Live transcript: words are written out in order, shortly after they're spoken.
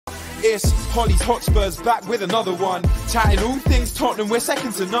It's Hollie's Hotspurs back with another one. Chatting all things Tottenham, we're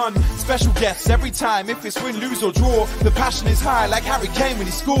second to none. Special guests every time, if it's win, lose or draw. The passion is high like Harry Kane when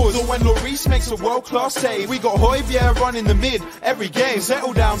he scores. Or when Lloris makes a world-class save. We got Højbjerg running the mid every game.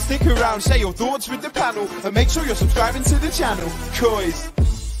 Settle down, stick around, share your thoughts with the panel. And make sure you're subscribing to the channel. Coys.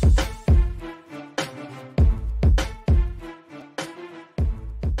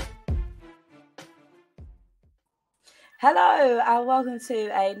 Hello and welcome to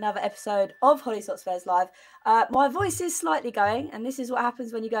another episode of Hollie's Hotspurs Live. My voice is slightly going, and this is what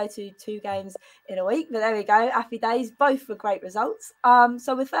happens when you go to 2 games in a week. But there we go, happy days, both for great results.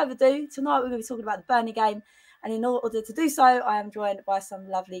 So with further ado, tonight we're going to be talking about the Burnley game, and in order to do so, I am joined by some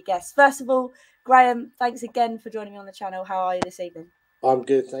lovely guests. First of all, Graham, thanks again for joining me on the channel. How are you this evening? I'm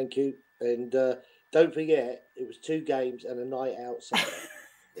good, thank you. And don't forget, it was 2 games and a night out Saturday.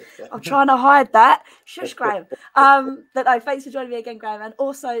 I'm trying to hide that. Shush, Graham. But no, thanks for joining me again, Graham. And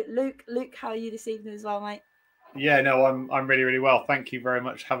also, Luke. Luke, how are you this evening as well, mate? Yeah, no, I'm really, really well. Thank you very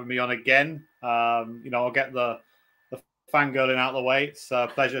much for having me on again. I'll get the fangirling out of the way. It's a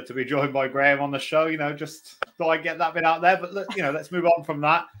pleasure to be joined by Graham on the show. Just thought I'd get that bit out there. But let's move on from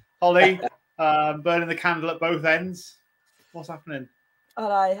that. Hollie, burning the candle at both ends. What's happening? Oh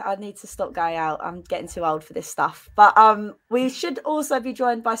no, I need to stop going out. I'm getting too old for this stuff. But we should also be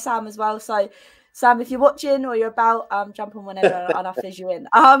joined by Sam as well. So, Sam, if you're watching or you're about, jump on whenever and I'll fizz you in.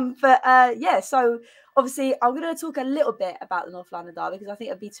 So obviously I'm going to talk a little bit about the North London derby because I think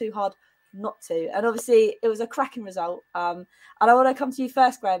it'd be too hard not to. And obviously it was a cracking result. And I want to come to you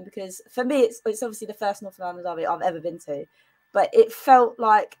first, Graham, because for me it's obviously the first North London derby I've ever been to. But it felt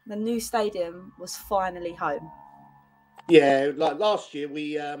like the new stadium was finally home. Yeah, like last year,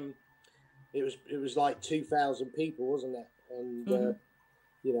 we it was like 2,000 people, wasn't it? And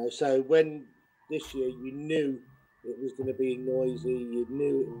so when this year you knew it was going to be noisy, you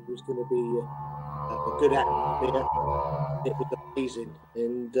knew it was going to be a good atmosphere. It was amazing,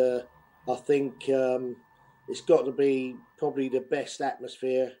 and I think it's got to be probably the best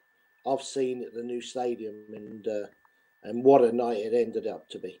atmosphere I've seen at the new stadium, and what a night it ended up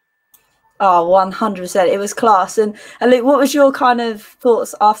to be. Oh, 100%. It was class. And Luke, what was your kind of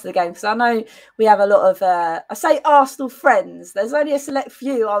thoughts after the game? Because I know we have a lot of, I say Arsenal friends. There's only a select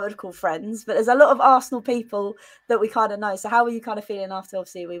few I would call friends, but there's a lot of Arsenal people that we kind of know. So how were you kind of feeling after,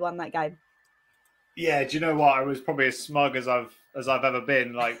 obviously, we won that game? Yeah, do you know what? I was probably as smug as I've ever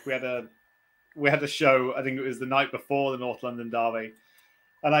been. Like we had a show, I think it was the night before the North London derby.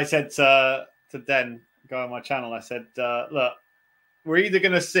 And I said to Den, go on my channel, I said, look, we're either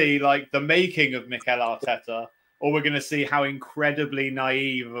going to see like the making of Mikel Arteta, or we're going to see how incredibly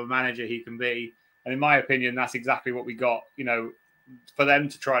naive of a manager he can be. And in my opinion, that's exactly what we got. For them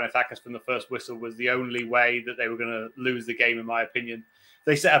to try and attack us from the first whistle was the only way that they were going to lose the game, in my opinion. If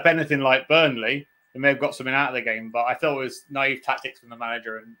they set up anything like Burnley, they may have got something out of the game. But I thought it was naive tactics from the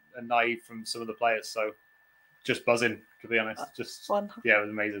manager and naive from some of the players. So just buzzing, to be honest. It was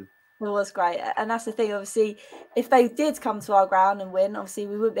amazing. It was great. And that's the thing, obviously, if they did come to our ground and win, obviously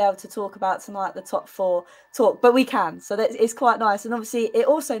we wouldn't be able to talk about tonight the top 4 talk, but we can. So it's quite nice. And obviously it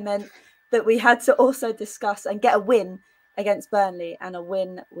also meant that we had to also discuss and get a win against Burnley, and a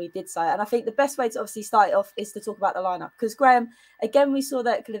win we did so. And I think the best way to obviously start it off is to talk about the lineup. Because Graham, again, we saw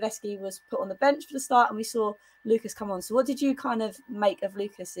that Kulusevski was put on the bench for the start and we saw Lucas come on. So what did you kind of make of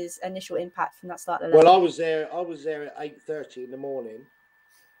Lucas's initial impact from that start? Well, I was there at 8:30 in the morning.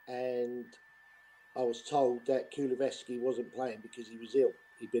 And I was told that Kulusevski wasn't playing because he was ill.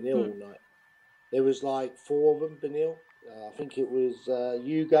 He'd been ill all night. There was like 4 of them been ill. I think it was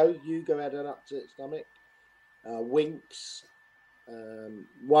Hugo. Hugo had an upset stomach. Winks,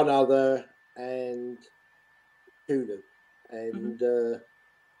 one other, and Kulu. And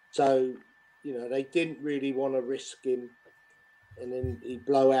so, they didn't really want to risk him. And then he'd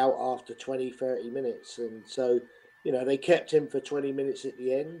blow out after 20, 30 minutes. And so, they kept him for 20 minutes at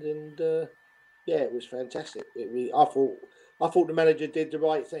the end, and it was fantastic. I thought the manager did the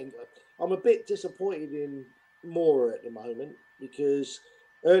right thing. I'm a bit disappointed in Moura at the moment because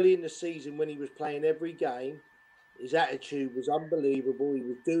early in the season when he was playing every game, his attitude was unbelievable. He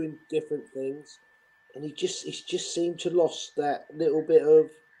was doing different things, and he just seemed to lost that little bit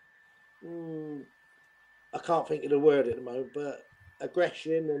of I can't think of the word at the moment, but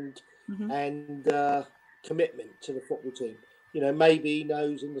aggression and commitment to the football team. Maybe he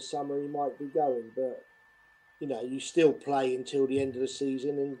knows in the summer he might be going, but you still play until the end of the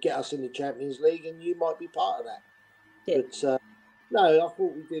season and get us in the Champions League, and you might be part of that. Yeah. But no, I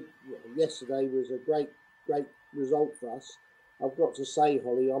thought we did. Yesterday was a great result for us. I've got to say,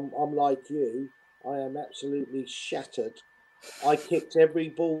 Hollie, I'm like you. I am absolutely shattered I kicked every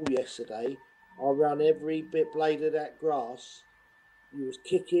ball yesterday. I ran every blade of that grass. You was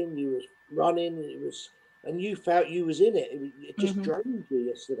kicking, you was running, and you felt you was in it. It just drained you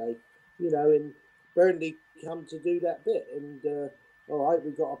yesterday, and Burnley come to do that bit. And all right,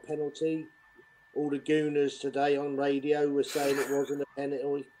 we got a penalty. All the gooners today on radio were saying it wasn't a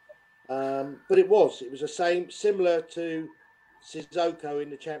penalty, but it was. It was the same, similar to Sissoko in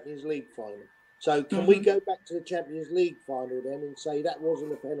the Champions League final. So can we go back to the Champions League final then and say that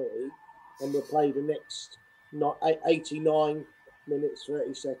wasn't a penalty, and we'll play the next 89 minutes,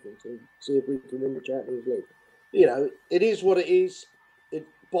 30 seconds, and see if we can win the Champions League? It is what it is.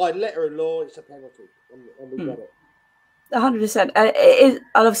 By letter of law, it's a penalty, and we got it. 100%. It is, and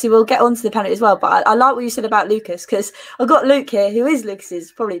obviously we'll get on to the penalty as well, but I like what you said about Lucas, because I've got Luke here, who is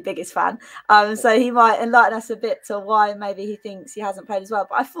Lucas's probably biggest fan, so he might enlighten us a bit to why maybe he thinks he hasn't played as well.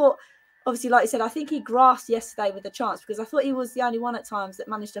 But I thought, obviously, like you said, I think he grasped yesterday with a chance, because I thought he was the only one at times that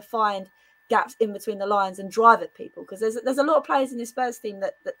managed to find gaps in between the lines and drive at people, because there's a lot of players in this Spurs team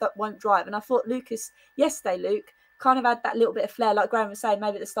that won't drive. And I thought Lucas yesterday, Luke, kind of had that little bit of flair, like Graham was saying,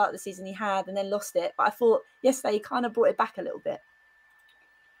 maybe at the start of the season he had and then lost it. But I thought yesterday he kind of brought it back a little bit.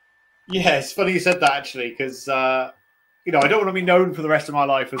 Yeah, it's funny you said that, actually, because I don't want to be known for the rest of my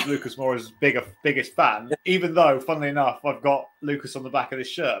life as Lucas Moura's biggest fan, even though, funnily enough, I've got Lucas on the back of this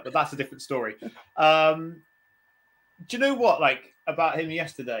shirt, but that's a different story. Do you know what, about him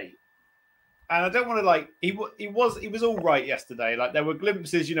yesterday? And I don't want to, he was all right yesterday. There were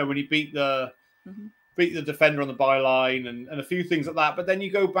glimpses, when he beat the defender on the byline and a few things like that. But then you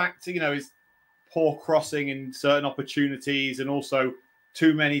go back to, his poor crossing in certain opportunities and also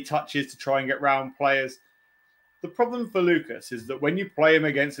too many touches to try and get round players. The problem for Lucas is that when you play him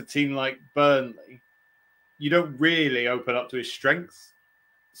against a team like Burnley, you don't really open up to his strengths.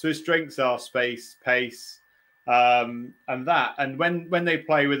 So his strengths are space, pace, and that. And when they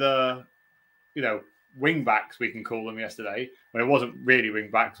play with wing backs, we can call them yesterday. Well, it wasn't really wing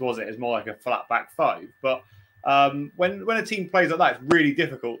backs, was it? It's more like a flat back five. But when a team plays like that, it's really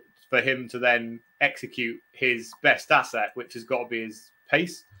difficult for him to then execute his best asset, which has got to be his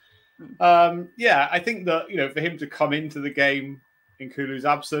pace. I think that, for him to come into the game in Kulu's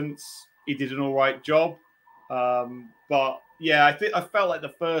absence, he did an all right job. But yeah, I felt like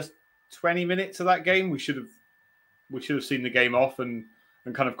the first 20 minutes of that game, we should have seen the game off and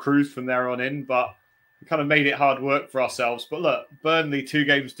kind of cruised from there on in. But we kind of made it hard work for ourselves. But look, Burnley, 2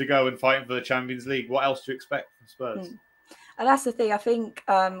 games to go and fighting for the Champions League. What else do you expect from Spurs? And that's the thing. I think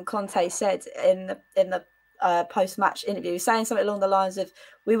Conte said in the post-match interview, saying something along the lines of,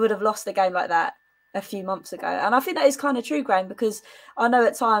 we would have lost a game like that a few months ago. And I think that is kind of true, Graham, because I know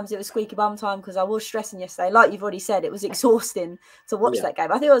at times it was squeaky bum time because I was stressing yesterday. Like you've already said, it was exhausting to watch that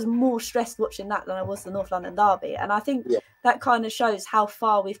game. I think I was more stressed watching that than I was the North London derby. And I think that kind of shows how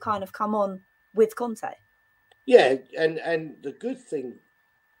far we've kind of come on with Conte. Yeah, and the good thing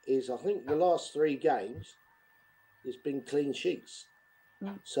is I think the last 3 games it's been clean sheets.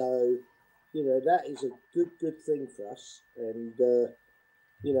 So, that is a good thing for us. And,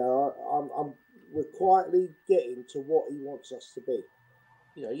 we're quietly getting to what he wants us to be.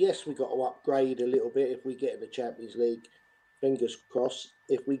 Yes, we got to upgrade a little bit if we get in the Champions League. Fingers crossed.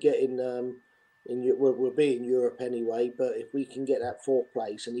 If we get we'll be in Europe anyway, but if we can get that 4th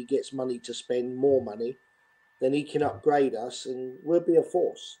place and he gets money to spend, more money, then he can upgrade us and we'll be a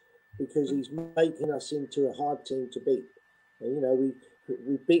force, because he's making us into a hard team to beat. And,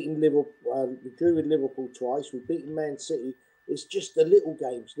 we've beaten Liverpool, we drew with Liverpool twice, we've beaten Man City. It's just the little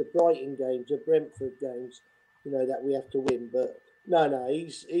games, the Brighton games, the Brentford games, that we have to win. But no,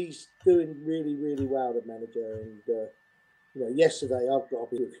 he's doing really, really well, the manager. And yesterday I've got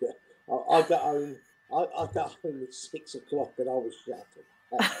to be with you. I got home at 6 o'clock and I was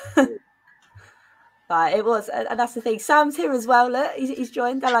shattered. It was, and that's the thing. Sam's here as well. Look, he's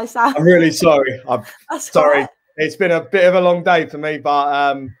joined. Hello, Sam. I'm really sorry. I'm sorry. Right. It's been a bit of a long day for me, but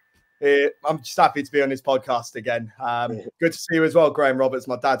I'm just happy to be on this podcast again. Good to see you as well, Graham Roberts.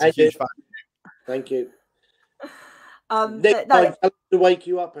 My dad's a huge fan. Thank you. Next time I to wake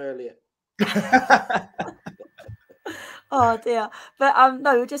you up earlier. Oh dear. But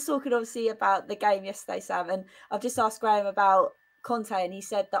no, we're just talking obviously about the game yesterday, Sam, and I've just asked Graham about Conte, and he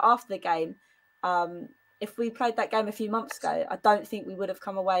said that after the game, if we played that game a few months ago, I don't think we would have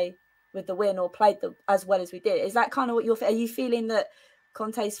come away with the win or played as well as we did. Is that kind of what are you feeling, that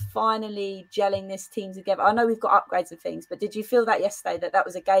Conte's finally gelling this team together? I know we've got upgrades and things, but did you feel that yesterday, that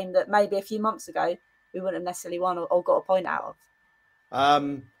was a game that maybe a few months ago we wouldn't have necessarily won or got a point out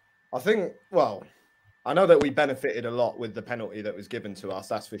of? I think, I know that we benefited a lot with the penalty that was given to us,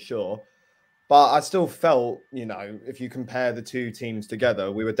 that's for sure. But I still felt, if you compare the two teams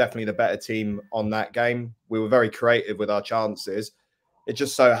together, we were definitely the better team on that game. We were very creative with our chances. It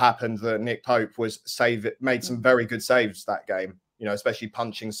just so happened that Nick Pope made some very good saves that game, especially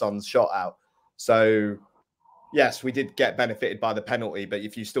punching Son's shot out. So, yes, we did get benefited by the penalty, but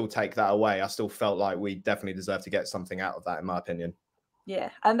if you still take that away, I still felt like we definitely deserved to get something out of that, in my opinion.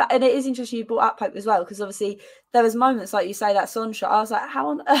 Yeah, and it is interesting you brought up Pope as well, because obviously there was moments like you say that Son shot. I was like, how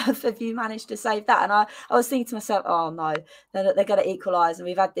on earth have you managed to save that? And I was thinking to myself, oh no, they're going to equalise, and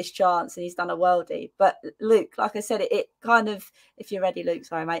we've had this chance, and he's done a worldie. But Luke, like I said, it kind of, if you're ready, Luke,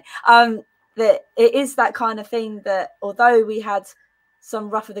 sorry mate, that it is that kind of thing that although we had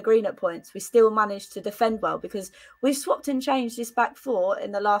some rough of the green at points, we still managed to defend well, because we've swapped and changed this back four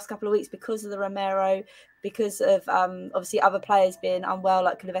in the last couple of weeks because of the Romero, because of obviously other players being unwell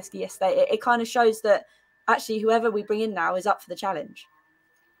like Kulusevski yesterday. It kind of shows that actually whoever we bring in now is up for the challenge.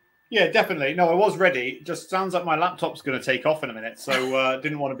 Yeah, definitely. No, I was ready. It just sounds like my laptop's going to take off in a minute, so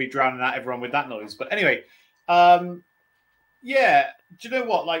didn't want to be drowning out everyone with that noise. But anyway, yeah, do you know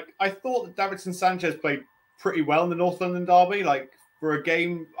what? Like, I thought that Davinson Sanchez played pretty well in the North London derby. Like, for a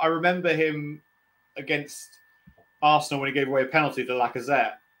game, I remember him against Arsenal when he gave away a penalty to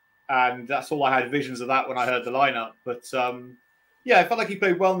Lacazette. And that's all I had visions of that when I heard the lineup. But yeah, I felt like he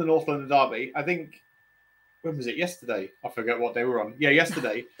played well in the North London derby. I think, when was it? Yesterday? I forget what they were on. Yeah,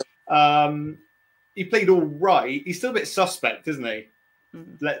 yesterday. He played all right. He's still a bit suspect, isn't he?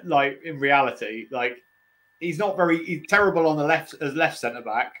 Mm-hmm. Like, in reality, like, he's terrible on the left centre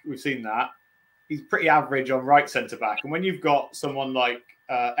back. We've seen that. He's pretty average on right centre back. And when you've got someone like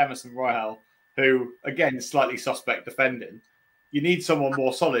Emerson Royal, who again is slightly suspect defending, you need someone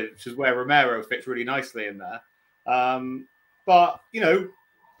more solid, which is where Romero fits really nicely in there. But,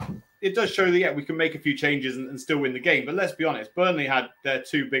 it does show that, yeah, we can make a few changes and still win the game. But let's be honest, Burnley had their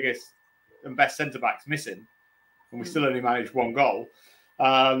two biggest and best centre-backs missing, and we still only managed one goal.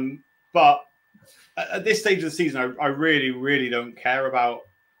 But at this stage of the season, I really, really don't care about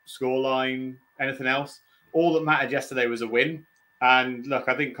scoreline, anything else. All that mattered yesterday was a win. And look,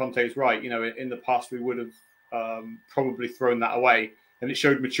 I think Conte's right. In the past, we would have probably thrown that away. And it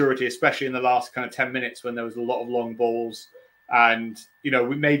showed maturity, especially in the last kind of 10 minutes when there was a lot of long balls. And,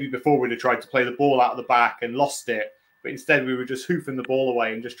 maybe before we'd have tried to play the ball out of the back and lost it. But instead, we were just hoofing the ball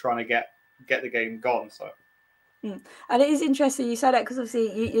away and just trying to get the game gone. So. And it is interesting you said that, because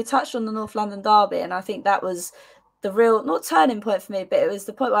obviously you touched on the North London derby. And I think that was the real, not turning point for me, but it was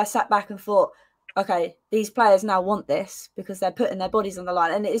the point where I sat back and thought, okay, these players now want this because they're putting their bodies on the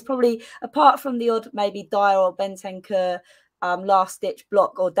line. And it is probably, apart from the odd maybe Dyer or Bentancur last-ditch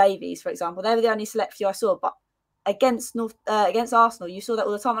block, or Davies, for example, they were the only select few I saw. But against Arsenal, you saw that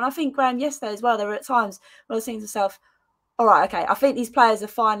all the time. And I think, Graham, yesterday as well, there were at times where I was thinking to myself, all right, okay, I think these players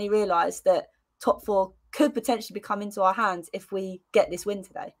have finally realised that top four could potentially be coming into our hands if we get this win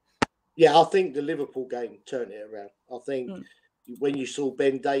today. Yeah, I think the Liverpool game turned it around. I think when you saw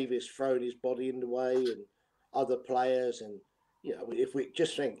Ben Davies throwing his body in the way and other players, and if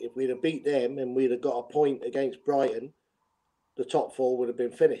we'd have beat them and we'd have got a point against Brighton, the top four would have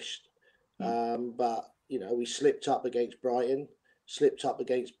been finished. But we slipped up against Brighton, slipped up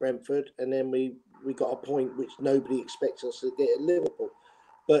against Brentford, and then we got a point which nobody expects us to get at Liverpool.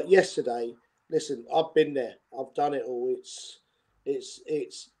 But yesterday, listen, I've been there, I've done it all. It's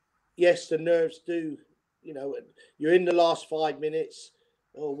yes, the nerves do. You're in the last 5 minutes.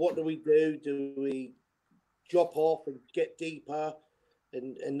 Oh, what do we do? Do we drop off and get deeper?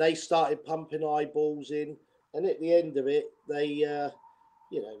 And they started pumping eyeballs in. And at the end of it, they, I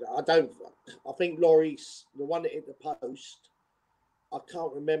think Lloris, the one that hit the post, I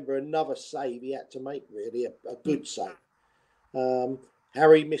can't remember another save he had to make, really, a good save.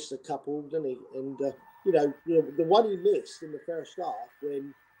 Harry missed a couple, didn't he? And, the one he missed in the first half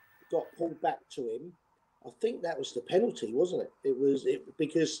when got pulled back to him, I think that was the penalty, wasn't it? It was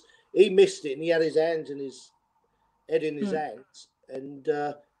because he missed it and he had his hands and his head in his hands, and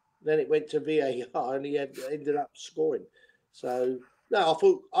then it went to VAR and he ended up scoring. So no,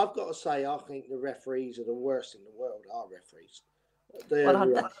 I've got to say, I think the referees are the worst in the world. Our referees.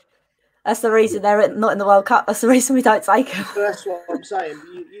 That's the reason they're not in the World Cup. That's the reason we don't take them. That's what I'm saying.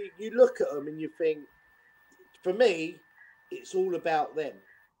 You look at them and you think, for me, it's all about them.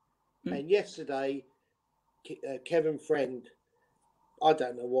 And yesterday, Kevin Friend, I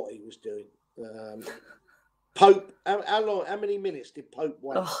don't know what he was doing. Pope, how many minutes did Pope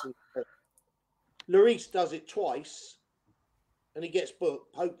waste? Lloris does it twice, and he gets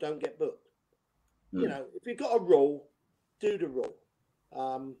booked. Pope don't get booked. If you've got a rule, do the rule.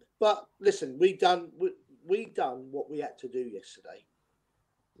 But listen, we done what we had to do yesterday.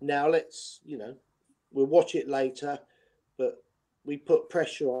 now let's, we'll watch it later, but we put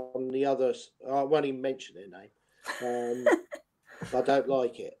pressure on the others. I won't even mention their name. I don't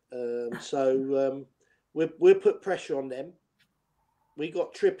like it. We'll put pressure on them. We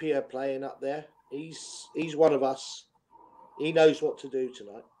got Trippier playing up there. He's one of us. He knows what to do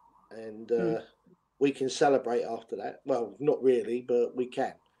tonight, and we can celebrate after that. Well, not really, but we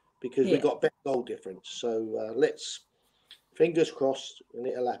can, because we got better goal difference. So let's, fingers crossed, and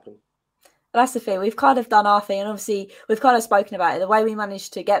it'll happen. That's the thing. We've kind of done our thing, and obviously we've kind of spoken about it. The way we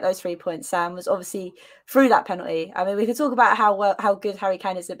managed to get those 3 points, Sam, was obviously through that penalty. I mean, we could talk about how good Harry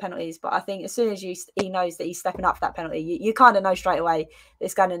Kane is at penalties, but I think as soon as he knows that he's stepping up for that penalty, you kind of know straight away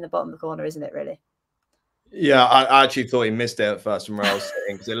it's going in the bottom of the corner, isn't it? Really? Yeah, I actually thought he missed it at first from where I was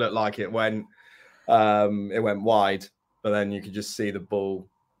sitting, because it looked like it went wide, but then you could just see the ball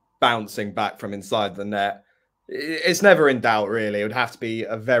bouncing back from inside the net. It's never in doubt, really. It would have to be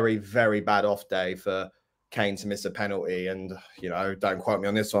a very, very bad off day for Kane to miss a penalty. And, don't quote me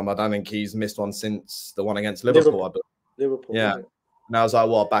on this one, but I don't think he's missed one since the one against Liverpool. Liverpool. Yeah. And that was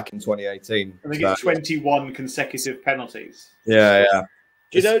like, back in 2018. I think it's 21 consecutive penalties. Yeah, yeah.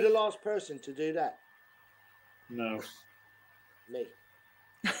 Do you know the last person to do that? No. Me.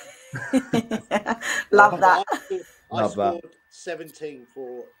 Love that. I scored 17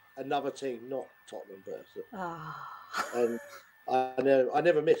 for another team, not Tottenham. And I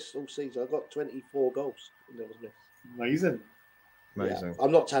never missed all season. I got 24 goals. Never missed. Amazing. Yeah,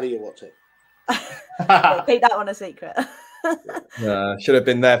 I'm not telling you what to. Keep that one a secret. Should have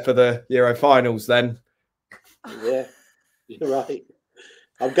been there for the Euro finals then. Yeah, you're right.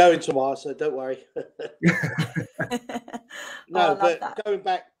 I'm going tomorrow, so don't worry. No, but that. going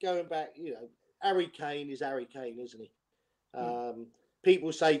back, Harry Kane is Harry Kane, isn't he?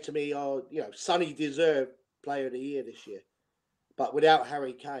 People say to me, Sonny deserved Player of the Year this year. But without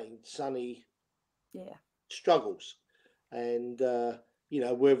Harry Kane, Sonny struggles. And,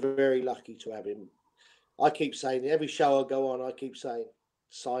 we're very lucky to have him. I keep saying, every show I go on, I keep saying,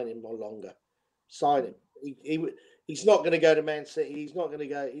 sign him no longer. Sign him. He's not going to go to Man City. He's not going to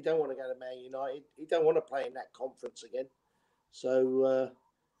go. He don't want to go to Man United. He don't want to play in that conference again. So,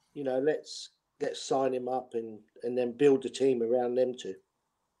 let's sign him up and then build the team around them too.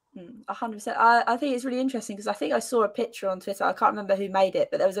 100%. I think it's really interesting, because I think I saw a picture on Twitter. I can't remember who made it,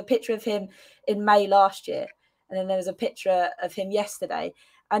 but there was a picture of him in May last year, and then there was a picture of him yesterday.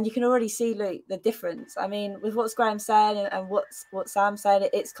 And you can already see, Luke, the difference. I mean, with what's Graham saying and what Sam's saying,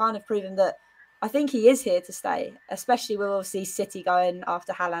 it's kind of proven that I think he is here to stay, especially with obviously City going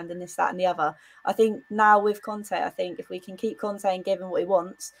after Haaland and this, that and the other. I think now with Conte, I think if we can keep Conte and give him what he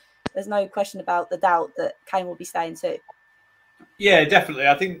wants, there's no question about the doubt that Kane will be staying too. Yeah, definitely.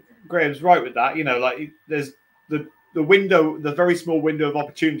 I think Graham's right with that. There's the window, the very small window of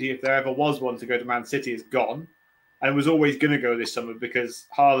opportunity, if there ever was one, to go to Man City is gone. And was always going to go this summer, because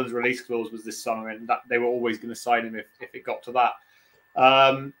Haaland's release clause was this summer, and that they were always going to sign him if it got to that.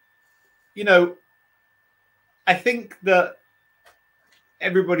 I think that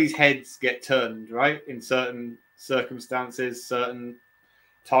everybody's heads get turned, right? In certain circumstances, certain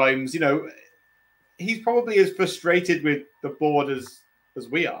times. He's probably as frustrated with the board as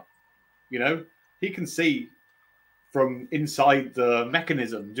we are. He can see from inside the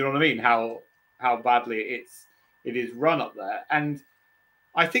mechanism. Do you know what I mean? How badly it is run up there. And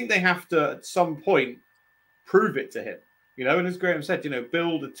I think they have to, at some point, prove it to him. And as Graham said,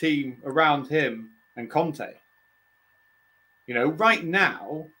 build a team around him and Conte. Right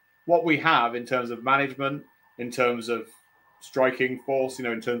now, what we have in terms of management, in terms of striking force,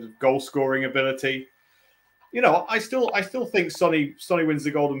 in terms of goal scoring ability, I still think Sonny wins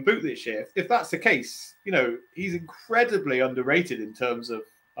the Golden Boot this year. If that's the case, he's incredibly underrated in terms of,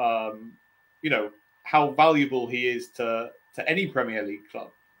 how valuable he is to any Premier League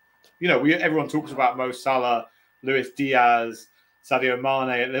club. Everyone talks about Mo Salah, Luis Diaz, Sadio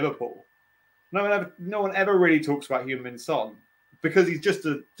Mane at Liverpool. No one ever really talks about Heung-min Son, because he's just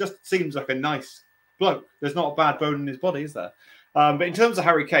seems like a nice bloke. There's not a bad bone in his body, is there? But in terms of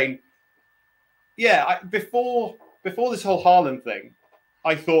Harry Kane, before this whole Haaland thing,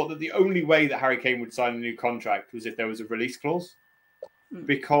 I thought that the only way that Harry Kane would sign a new contract was if there was a release clause,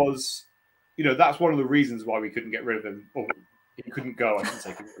 because that's one of the reasons why we couldn't get rid of him. Or he couldn't go. I shouldn't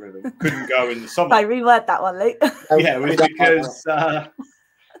say couldn't get rid of him. Couldn't go in the summer. I reword that one, Luke. Yeah, it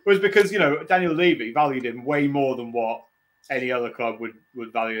was because Daniel Levy valued him way more than what any other club would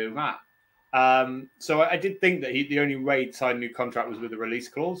value him at. So I did think that the only way to sign a new contract was with a release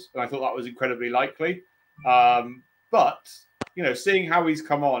clause, and I thought that was incredibly likely. But seeing how he's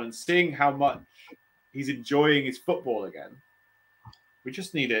come on and seeing how much he's enjoying his football again, We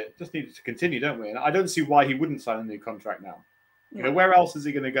just need it to continue, don't we? And I don't see why he wouldn't sign a new contract now. You know, No. where else is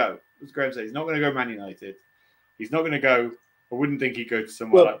he going to go? As Graham said, he's not going to go Man United. He's not going to go. I wouldn't think he'd go to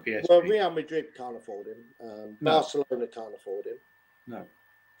somewhere like PSG. Well, Real Madrid can't afford him. No. Barcelona can't afford him. No.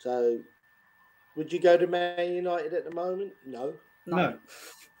 So, would you go to Man United at the moment? No. No.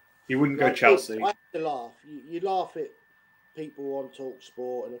 He wouldn't go Chelsea. I have to laugh. You laugh at people on Talk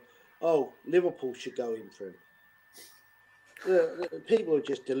Sport and, oh, Liverpool should go in for him. People are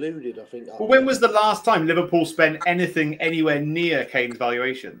just deluded, I think. Well, when was the last time Liverpool spent anything anywhere near Kane's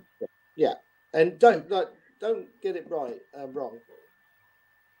valuation? Yeah, and don't get it wrong.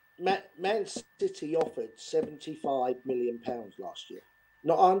 Man City offered £75 million last year,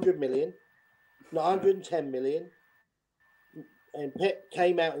 not 100 million, not 110 million. And Pep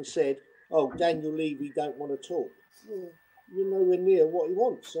came out and said, "Oh, Daniel Levy don't want to talk." Well, you're nowhere near what he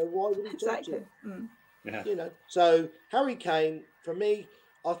wants, so why would he talk to him? Yeah. You know. So Harry Kane, for me,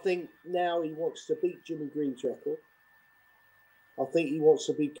 I think now he wants to beat Jimmy Green's record. I think he wants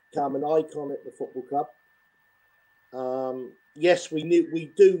to become an icon at the football club. Yes, we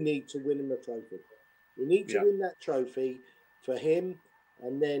do need to win him a trophy. We need to win that trophy for him,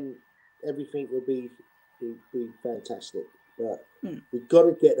 and then everything will be fantastic. But we've got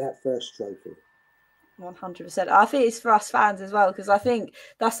to get that first trophy. 100%. I think it's for us fans as well, because I think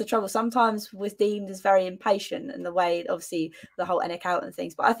that's the trouble. Sometimes we're deemed as very impatient in the way, obviously, the whole Enick out and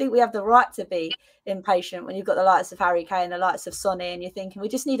things. But I think we have the right to be impatient when you've got the likes of Harry Kane, the likes of Sonny, and you're thinking we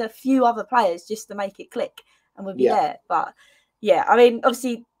just need a few other players just to make it click, and we'll be there. But yeah, I mean,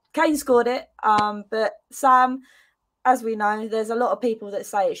 obviously, Kane scored it. But Sam, as we know, there's a lot of people that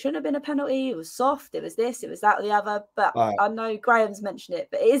say it shouldn't have been a penalty. It was soft. It was this. It was that or the other. But I know Graham's mentioned it.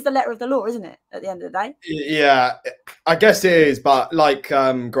 But it is the letter of the law, isn't it? At the end of the day. Yeah, I guess it is. But like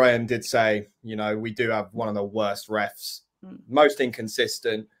Graham did say, you know, we do have one of the worst refs, most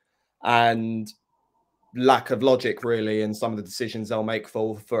inconsistent, and lack of logic really in some of the decisions they'll make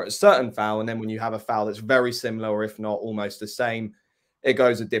for a certain foul. And then when you have a foul that's very similar, or if not almost the same, it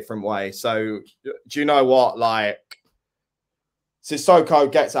goes a different way. So do you know what? Like,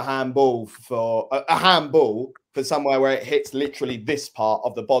 Sissoko gets a handball for somewhere where it hits literally this part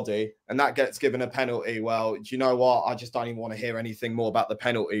of the body, and that gets given a penalty. Well, do you know what? I just don't even want to hear anything more about the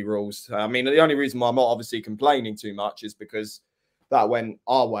penalty rules. I mean, the only reason why I'm not obviously complaining too much is because that went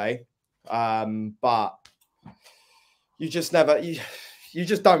our way. But you just you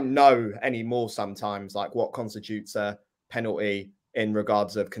just don't know anymore sometimes, like what constitutes a penalty in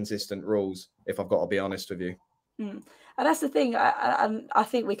regards of consistent rules, if I've got to be honest with you. And that's the thing. I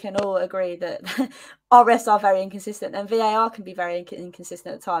think we can all agree that our refs are very inconsistent, and VAR can be very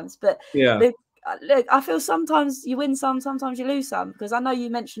inconsistent at times. But yeah, look, I feel sometimes you win some, sometimes you lose some. Because I know you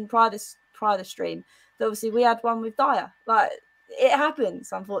mentioned prior the stream that obviously we had one with Dyer. Like, it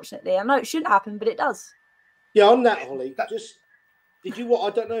happens, unfortunately. I know it shouldn't happen, but it does. Yeah, on that, Hollie. Did you? I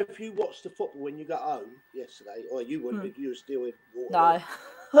don't know if you watched the football when you got home yesterday, or you wouldn't if you were still in water. No, I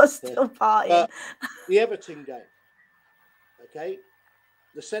was still partying. But the Everton game. Okay,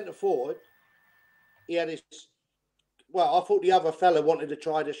 the centre forward, he had his. Well, I thought the other fella wanted to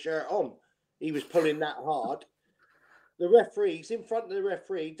try the shirt on. He was pulling that hard. The referee's in front of the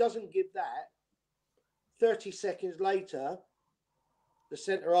referee, doesn't give that. 30 seconds later, the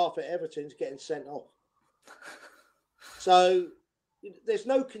centre half at Everton's getting sent off. So there's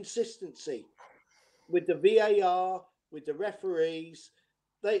no consistency with the VAR, with the referees.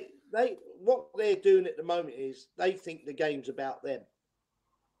 What they're doing at the moment is they think the game's about them,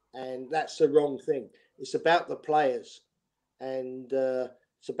 and that's the wrong thing. It's about the players, and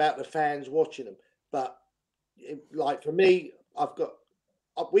it's about the fans watching them. But like for me,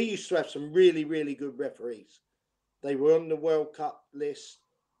 we used to have some really, really good referees. They were on the World Cup list,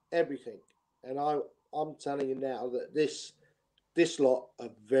 everything, and I'm telling you now that this lot are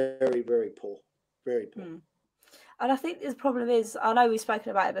very, very poor, very poor. And I think the problem is, I know we've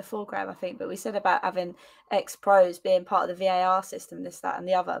spoken about it before, Graham, I think, but we said about having ex-pros being part of the VAR system, this, that, and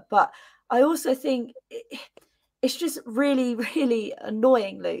the other. But I also think it's just really, really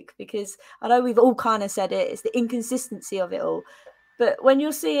annoying, Luke, because I know we've all kind of said it, it's the inconsistency of it all. But when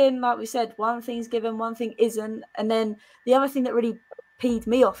you're seeing, like we said, one thing's given, one thing isn't, and then the other thing that really peed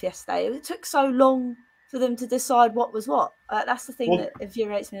me off yesterday, it took so long for them to decide what was what. That's the thing that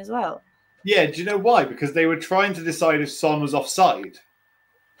infuriates me as well. Yeah, do you know why? Because they were trying to decide if Son was offside.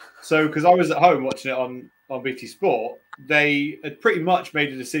 So, because I was at home watching it on BT Sport, they had pretty much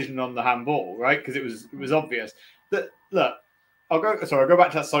made a decision on the handball, right? Because it was obvious. That look, I'll go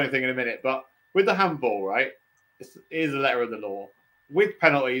back to that Sonny thing in a minute. But with the handball, right, it is a letter of the law. With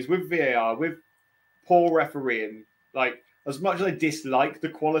penalties, with VAR, with poor refereeing, like as much as I dislike the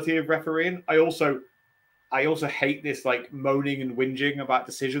quality of refereeing, I also hate this like moaning and whinging about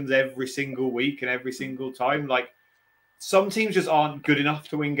decisions every single week and every single time. Like some teams just aren't good enough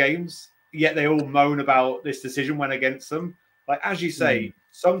to win games, yet they all moan about this decision when against them. Like as you say,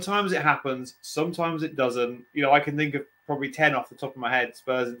 sometimes it happens, sometimes it doesn't. You know, I can think of probably 10 off the top of my head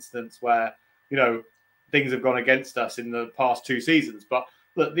Spurs incidents where, you know, things have gone against us in the past 2 seasons. But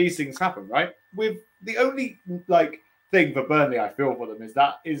look, these things happen, right? With the only like thing for Burnley I feel for them is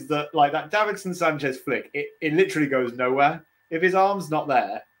that like that Davinson Sanchez flick, it literally goes nowhere. If his arm's not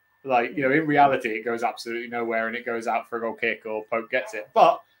there, like, you know, in reality it goes absolutely nowhere and it goes out for a goal kick or Pope gets it.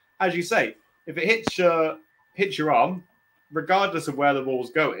 But as you say, if it hits your arm, regardless of where the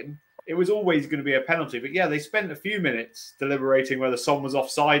ball's going, it was always going to be a penalty. But yeah, they spent a few minutes deliberating whether Son was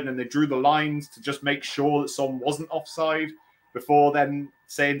offside, and then they drew the lines to just make sure that Son wasn't offside before then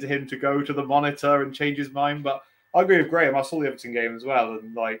saying to him to go to the monitor and change his mind. But I agree with Graham. I saw the Everton game as well,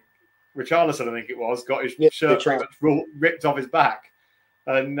 and like Richarlison, I think it was, got his shirt pretty much ripped off his back,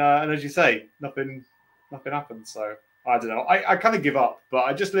 and as you say, nothing happened. So I don't know. I kind of give up, but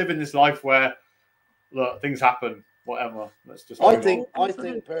I just live in this life where look, things happen. Whatever. Let's just. I think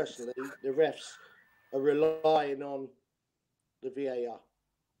personally, the refs are relying on the VAR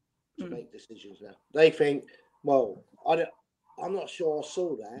to make decisions now. They think, well, I'm not sure I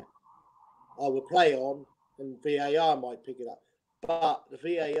saw that. I will play on, and VAR might pick it up, but the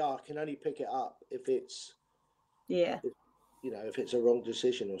VAR can only pick it up if it's, if it's a wrong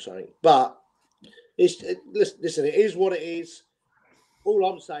decision or something. But listen, it is what it is. All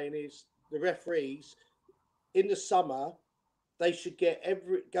I'm saying is the referees. In the summer, they should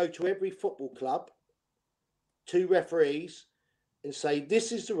go to every football club, 2 referees, and say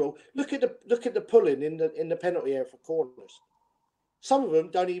this is the rule. Look at the pulling in the penalty area for corners. Some of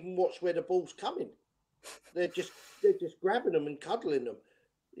them don't even watch where the ball's coming. They're just grabbing them and cuddling them.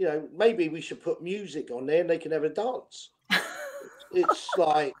 You know, maybe we should put music on there and they can have a dance. It's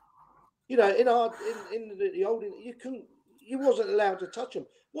like, you know, in the old, you wasn't allowed to touch them.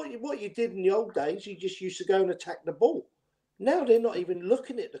 What you did in the old days, you just used to go and attack the ball. Now they're not even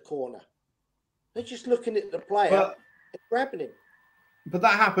looking at the corner. They're just looking at the player and grabbing him. But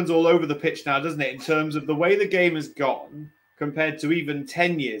that happens all over the pitch now, doesn't it? In terms of the way the game has gone compared to even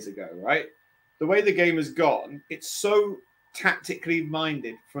 10 years ago, right? The way the game has gone, it's so tactically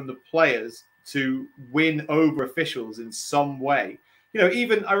minded from the players to win over officials in some way. You know,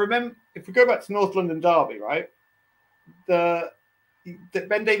 even I remember, if we go back to North London Derby, right? The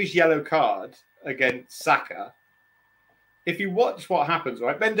Ben Davies yellow card against Saka. If you watch what happens,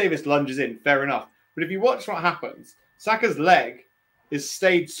 right? Ben Davies lunges in, fair enough. But if you watch what happens, Saka's leg is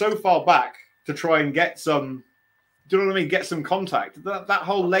stayed so far back to try and get some, do you know what I mean? Get some contact. That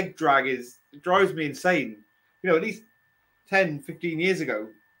whole leg drag drives me insane. You know, at least 10, 15 years ago,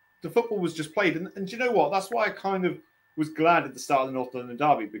 the football was just played. And do you know what? That's why I kind of was glad at the start of the North London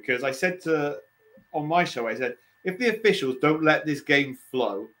Derby, because I said on my show, I said, if the officials don't let this game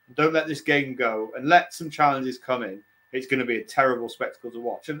flow, don't let this game go, and let some challenges come in, it's going to be a terrible spectacle to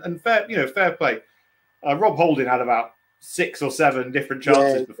watch. And fair play. Rob Holding had about 6 or 7 different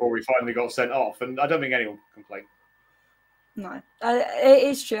chances before he finally got sent off, and I don't think anyone can complain. No, it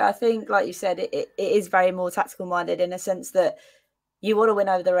is true. I think, like you said, it is very more tactical minded in a sense that you want to win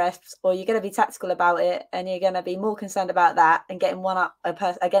over the refs, or you're going to be tactical about it, and you're going to be more concerned about that and getting one up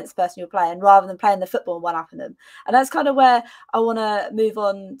against the person you're playing, rather than playing the football and one upping them. And that's kind of where I want to move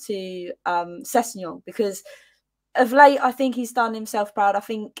on to Sessegnon, because of late, I think he's done himself proud. I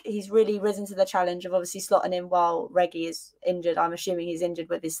think he's really risen to the challenge of obviously slotting in while Reggie is injured. I'm assuming he's injured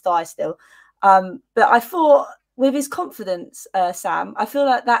with his thigh still. But I thought with his confidence, Sam, I feel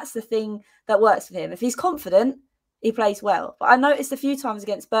like that's the thing that works for him. If he's confident, he plays well. But I noticed a few times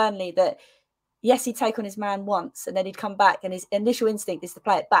against Burnley that, yes, he'd take on his man once and then he'd come back and his initial instinct is to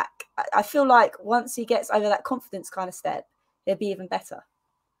play it back. I feel like once he gets over that confidence kind of step, he'll be even better.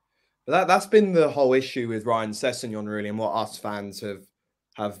 But that's been the whole issue with Ryan Sessegnon, really, and what us fans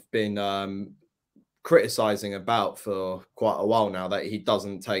have been criticising about for quite a while now, that he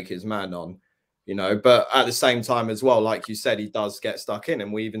doesn't take his man on, you know. But at the same time as well, like you said, he does get stuck in,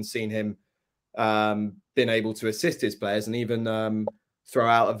 and we even seen him been able to assist his players and even throw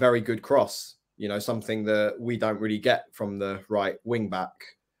out a very good cross, you know, something that we don't really get from the right wing back.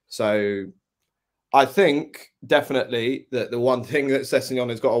 So I think definitely that the one thing that Sessegnon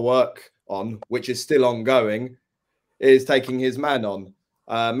has got to work on, which is still ongoing, is taking his man on.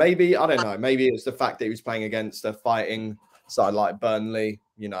 Maybe, I don't know, maybe it's the fact that he was playing against a fighting side like Burnley,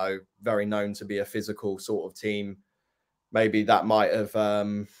 you know, very known to be a physical sort of team. Maybe that might have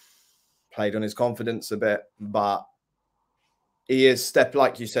played on his confidence a bit, but he is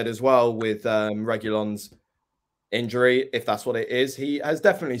like you said as well, with Reguilon's injury, if that's what it is. He has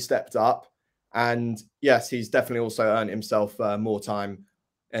definitely stepped up. And yes, he's definitely also earned himself more time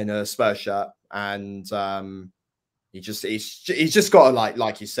in a Spurs shirt. And he's just got to,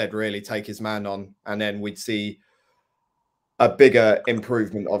 like you said, really take his man on. And then we'd see a bigger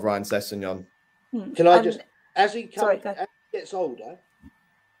improvement of Ryan Sessegnon. Can I just, as he gets older,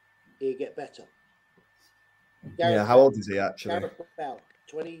 he'll get better. Gareth how old is he actually? Gareth Bale,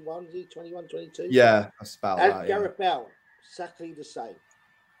 21, is he 21, 22? Yeah, that's about that. Gareth Bale, exactly the same.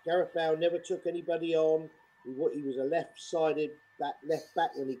 Gareth Bale never took anybody on. He was a left-sided left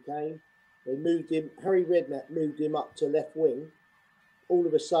back when he came. They moved him. Harry Redknapp moved him up to left wing. All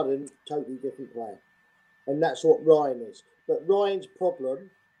of a sudden, totally different player. And that's what Ryan is. But Ryan's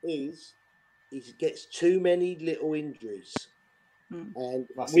problem is he gets too many little injuries. And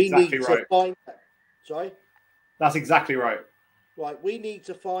that's we exactly need right. to find out. Sorry? That's exactly right. Right, we need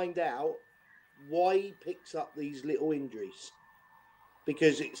to find out why he picks up these little injuries.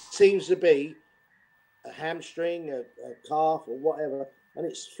 Because it seems to be a hamstring, a calf, or whatever, and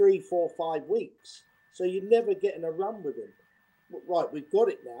it's 3, 4, 5 weeks. So you're never getting a run with him. Right, we've got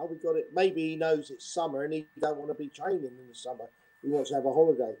it now. We've got it. Maybe he knows it's summer and he don't want to be training in the summer. He wants to have a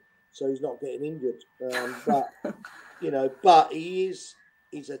holiday, so he's not getting injured. But he's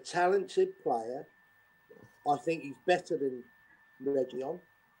a talented player. I think he's better than Reguilon.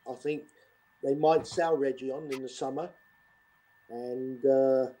 I think they might sell Reguilon in the summer. And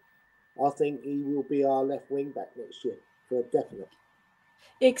I think he will be our left wing back next year for a definite.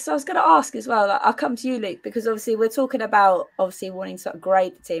 Yeah, because I was going to ask as well. I'll come to you, Luke, because obviously we're talking about wanting to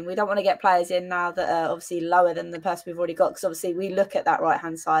upgrade the team. We don't want to get players in now that are obviously lower than the person we've already got, because obviously we look at that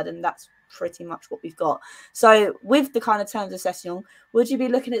right-hand side and that's pretty much what we've got. So with the kind of terms of Sessegnon, would you be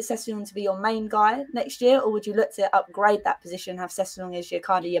looking at Sessegnon to be your main guy next year, or would you look to upgrade that position, have Sessegnon as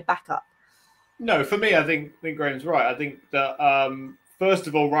your backup? No, for me, I think Graham's right. I think that, first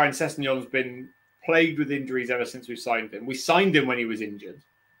of all, Ryan Sessegnon's been plagued with injuries ever since we signed him. We signed him when he was injured.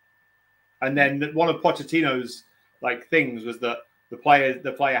 And then one of Pochettino's things was that the player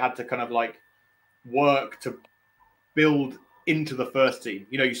had to kind of work to build into the first team.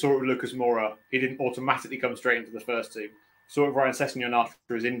 You saw it with Lucas Moura. He didn't automatically come straight into the first team. Saw it with Ryan Sessegnon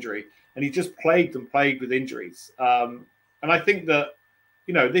after his injury. And he just plagued with injuries. And I think that,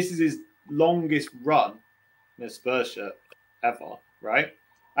 this is his longest run in a Spurs shirt ever, right?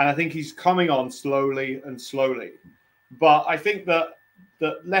 And I think he's coming on slowly. But I think that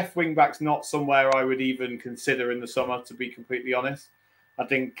left wing back's not somewhere I would even consider in the summer, to be completely honest. I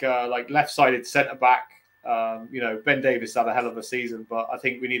think left-sided centre back, Ben Davies had a hell of a season, but I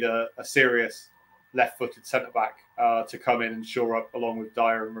think we need a serious left-footed centre back to come in and shore up along with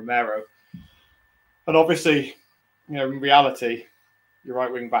Dyer and Romero. And obviously, in reality, your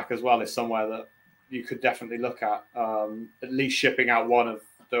right wing back as well is somewhere that you could definitely look at least shipping out one of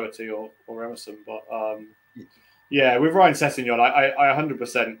Doherty or Emerson. But with Ryan Sessegnon, I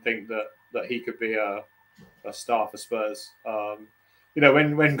 100% think that he could be a star for Spurs.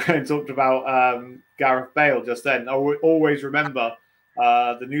 When Graham talked about Gareth Bale just then, I would always remember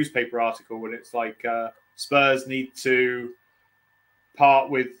the newspaper article when it's Spurs need to part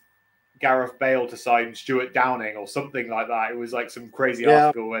with Gareth Bale to sign Stuart Downing or something like that. It was some crazy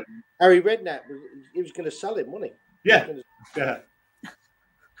article. And Harry Redknapp, he was going to sell him, wasn't he? Yeah.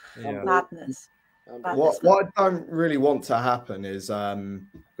 Madness. What I don't really want to happen is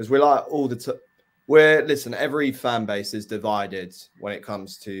because we're all the listen, every fan base is divided when it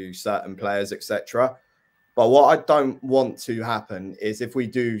comes to certain players, etc. But what I don't want to happen is if we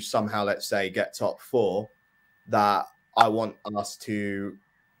do somehow, let's say, get top 4, that I want us to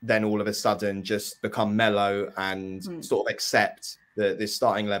then all of a sudden just become mellow and sort of accept that this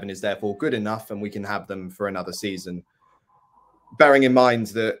starting 11 is therefore good enough and we can have them for another season. Bearing in mind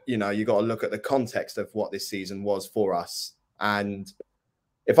that, you got to look at the context of what this season was for us. And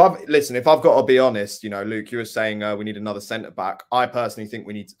if I've got to be honest, Luke, you were saying we need another centre back. I personally think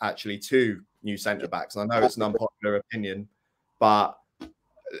we need actually 2 new centre backs. I know it's an unpopular opinion, but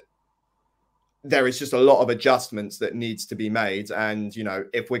there is just a lot of adjustments that needs to be made. And,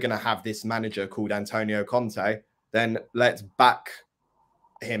 if we're going to have this manager called Antonio Conte, then let's back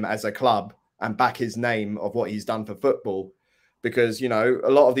him as a club and back his name of what he's done for football. Because, a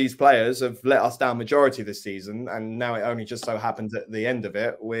lot of these players have let us down majority of the season. And now it only just so happens at the end of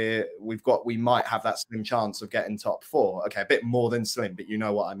it, we might have that slim chance of getting top 4. Okay, a bit more than slim, but you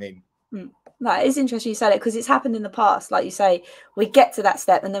know what I mean. No, it's interesting you said it, because it's happened in the past. Like you say, we get to that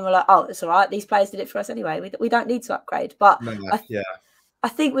step and then we're like, oh, it's all right. These players did it for us anyway. We don't need to upgrade. But I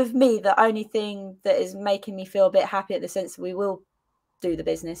think with me, the only thing that is making me feel a bit happy at the sense that we will do the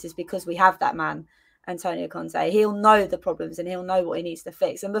business is because we have that man, Antonio Conte. He'll know the problems and he'll know what he needs to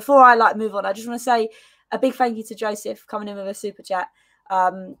fix. And before I move on, I just want to say a big thank you to Joseph coming in with a super chat.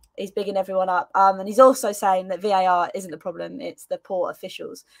 He's bigging everyone up. And he's also saying that VAR isn't the problem, it's the poor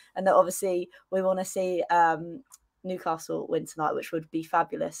officials. And that obviously we want to see Newcastle win tonight, which would be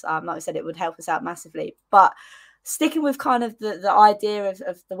fabulous. Like I said, it would help us out massively. But sticking with kind of the idea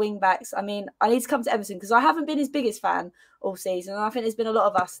of the wing backs, I mean, I need to come to Emerson because I haven't been his biggest fan all season. And I think there's been a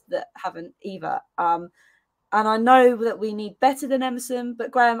lot of us that haven't either. And I know that we need better than Emerson,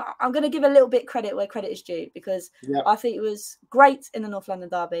 but Graham, I'm going to give a little bit credit where credit is due because I think it was great in the North London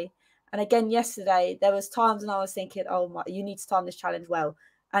derby. And again, yesterday, there was times when I was thinking, oh my, you need to time this challenge well.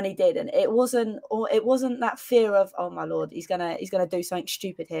 And he did. And it wasn't that fear of, oh my Lord, he's gonna do something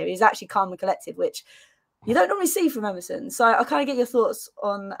stupid here. He's actually calm and collected, which you don't normally see from Emerson. So I kind of get your thoughts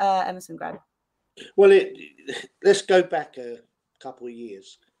on Emerson, Graham. Well, let's go back a couple of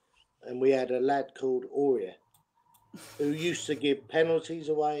years. And we had a lad called Aurier who used to give penalties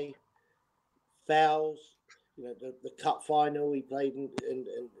away, fouls, you know, the cup final he played in, and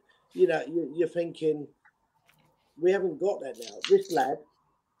you know, you're thinking, we haven't got that now. This lad,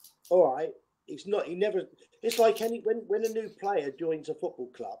 all right, it's like when a new player joins a football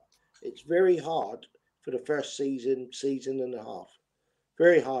club, it's very hard for the first season and a half.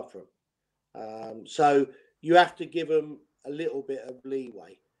 Very hard for him. So you have to give him a little bit of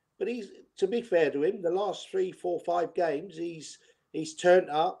leeway. But to be fair to him, the last 3, 4, 5 games, he's turned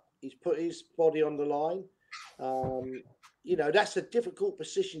up. He's put his body on the line. You know, that's a difficult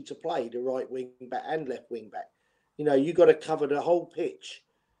position to play, the right wing back and left wing back. You know, you got to cover the whole pitch,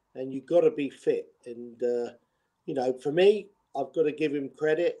 and you've got to be fit. And you know, for me, I've got to give him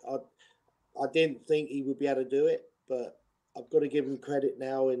credit. I didn't think he would be able to do it, but I've got to give him credit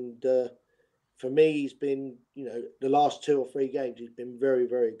now. And for me, he's been, you know, the last 2 or 3 games, he's been very,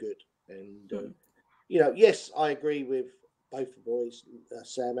 very good. And, you know, yes, I agree with both the boys,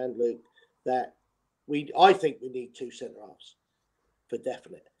 Sam and Luke, that I think we need 2 centre-halves for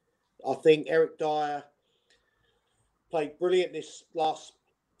definite. I think Eric Dyer played brilliant this last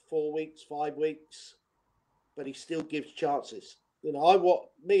 4 weeks, 5 weeks, but he still gives chances. You know,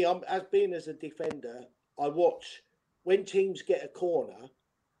 as a defender, I watch when teams get a corner,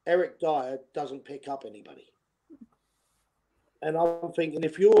 Eric Dyer doesn't pick up anybody. And I'm thinking,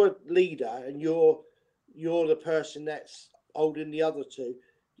 if you're a leader and you're the person that's holding the other 2,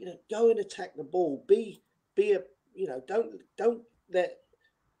 you know, go and attack the ball. Be a, you know, don't let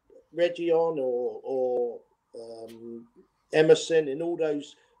Region or Emerson and all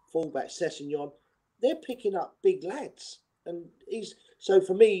those fullbacks, Sessegnon, they're picking up big lads. And so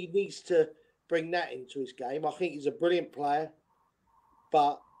for me, he needs to bring that into his game. I think he's a brilliant player,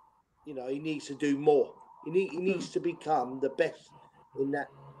 but you know, he needs to do more. He needs to become the best in that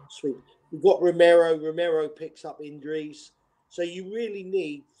sweep. We've got Romero. Romero picks up injuries. So you really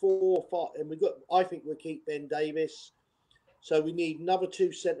need 4 or 5. And I think we'll keep Ben Davis. So we need another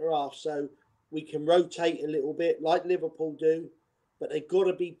 2 centre-halves so we can rotate a little bit like Liverpool do. But they've got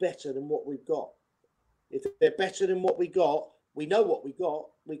to be better than what we've got. If they're better than what we got, we know what we got.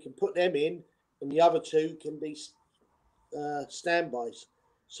 We can put them in and the other 2 can be standbys.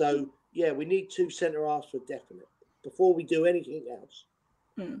 So, yeah, we need 2 centre-halves for definite before we do anything else.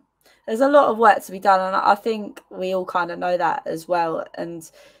 There's a lot of work to be done, and I think we all kind of know that as well. And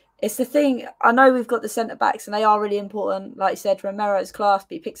it's the thing, I know we've got the centre-backs, and they are really important. Like you said, Romero's class,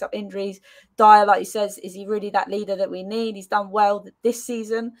 but he picks up injuries. Dyer, like you said, is he really that leader that we need? He's done well this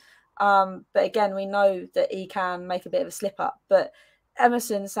season. But again, we know that he can make a bit of a slip-up. But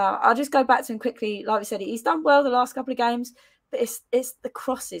Emerson, so I'll just go back to him quickly. Like we said, he's done well the last couple of games. But it's the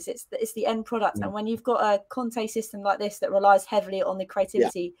crosses, it's the end product. And when you've got a Conte system like this that relies heavily on the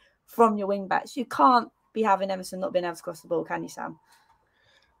creativity from your wing backs, you can't be having Emerson not being able to cross the ball, can you, Sam?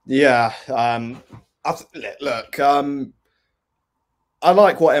 Yeah. Look, I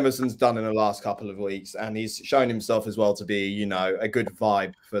like what Emerson's done in the last couple of weeks, and he's shown himself as well to be, you know, a good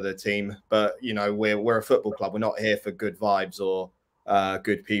vibe for the team. But you know, we're a football club. We're not here for good vibes or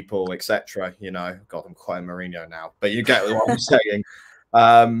good people, etc. You know, God, I'm quite a Mourinho now, but you get what I'm saying.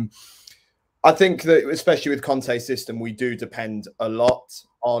 I think that especially with Conte's system, we do depend a lot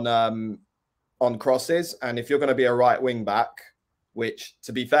on crosses, and if you're going to be a right wing back, which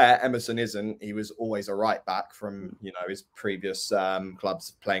to be fair, Emerson isn't. He was always a right back from, you know, his previous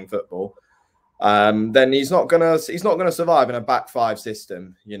clubs playing football. Then he's not gonna survive in a back 5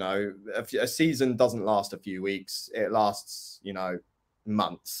 system. You know, a season doesn't last a few weeks; it lasts, you know,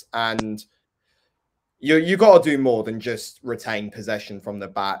 months. And you got to do more than just retain possession from the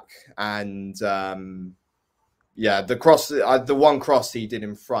back. And yeah, the one cross he did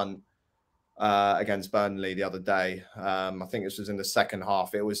in front against Burnley the other day, I think this was in the second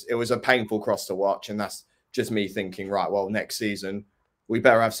half. It was a painful cross to watch, and that's just me thinking, right, well, next season we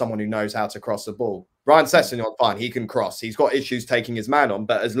better have someone who knows how to cross the ball. Ryan Sessegnon, fine, he can cross. He's got issues taking his man on,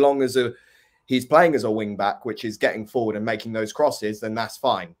 but as long as he's playing as a wing back, which is getting forward and making those crosses, then that's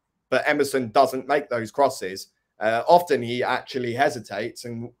fine. But Emerson doesn't make those crosses. Often he actually hesitates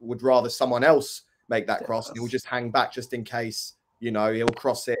and would rather someone else make that cross. And he'll just hang back just in case, you know, he'll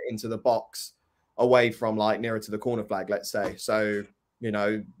cross it into the box away from like nearer to the corner flag, let's say. So, you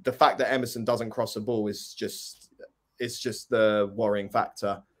know, the fact that Emerson doesn't cross the ball is just the worrying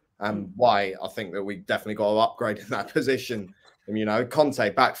factor. And why I think that we definitely got to upgrade in that position. And, you know, Conte,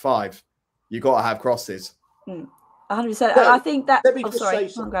 back five, you got to have crosses. 100%. I think that... Let me just say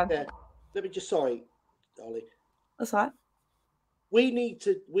something there. Let me just, sorry, Hollie. That's all right. We need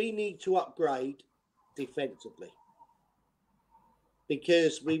to upgrade defensively.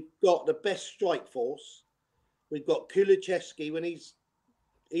 Because we've got the best strike force. We've got Kulusevski when he's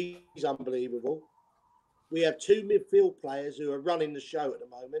unbelievable. We have two midfield players who are running the show at the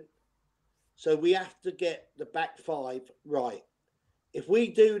moment. So we have to get the back five right. If we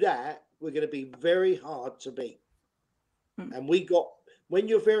do that, we're going to be very hard to beat. And when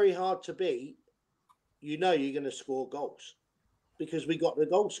you're very hard to beat, you know you're going to score goals because we got the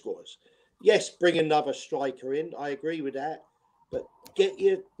goal scorers. Yes, bring another striker in. I agree with that. But get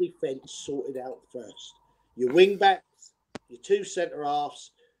your defence sorted out first. Your wing backs, your two centre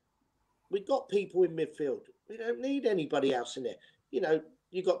halves. We've got people in midfield. We don't need anybody else in there. You know,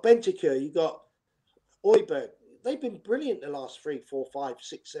 you've got Bentancur, you've got Højbjerg. They've been brilliant the last 3, 4, 5,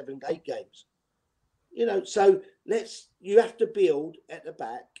 6, 7, 8 games. You know, so you have to build at the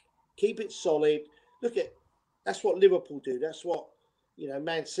back, keep it solid. That's what Liverpool do. That's what, you know,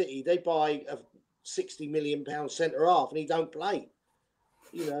 Man City, they buy a £60 million centre half and he don't play.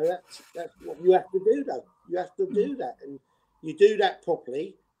 You know, that's what you have to do, though. You have to do that. And you do that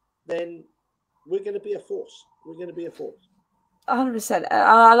properly, then we're going to be a force. We're going to be a force. 100%.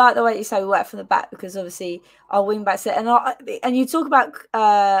 I like the way you say we work from the back because obviously our wing backs it. And you talk about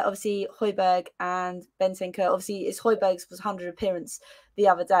obviously Højbjerg and Bentancur. Obviously, it's Højbjerg's was 100 appearance the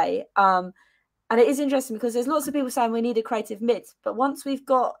other day. And it is interesting because there's lots of people saying we need a creative mid. But once we've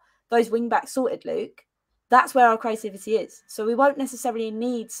got those wing backs sorted, Luke, that's where our creativity is. So we won't necessarily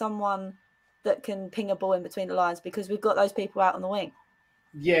need someone that can ping a ball in between the lines because we've got those people out on the wing.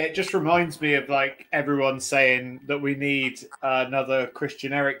 Yeah, it just reminds me of like everyone saying that we need another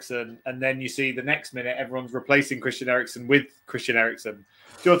Christian Eriksen, and then you see the next minute everyone's replacing Christian Eriksen with Christian Eriksen.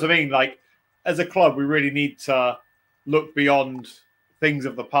 Do you know what I mean? Like, as a club, we really need to look beyond things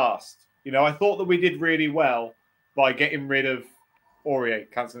of the past. You know, I thought that we did really well by getting rid of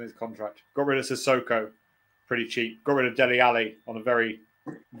Aurier, cancelling his contract. Got rid of Sissoko, pretty cheap. Got rid of Dele Alli on a very,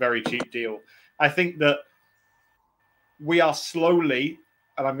 very cheap deal. I think that we are slowly...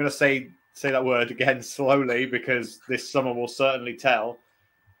 and I'm going to say that word again slowly because this summer will certainly tell.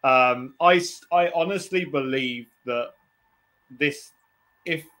 I honestly believe that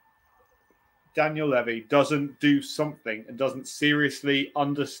if Daniel Levy doesn't do something and doesn't seriously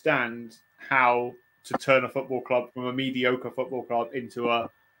understand how to turn a football club from a mediocre football club into a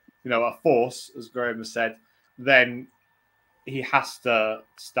force, as Graham has said, then he has to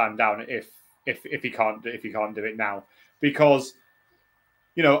stand down if he can't do it now. Because,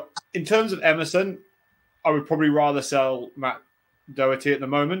 you know, in terms of Emerson, I would probably rather sell Matt Doherty at the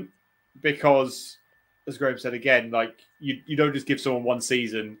moment because, as Graham said again, like you don't just give someone one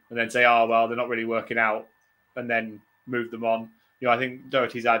season and then say, oh, well, they're not really working out and then move them on. You know, I think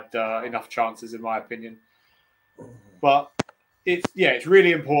Doherty's had enough chances, in my opinion. But it's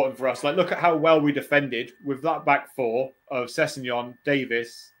really important for us. Like, look at how well we defended with that back four of Sessegnon,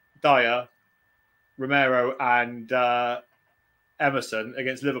 Davis, Dyer, Romero, and Emerson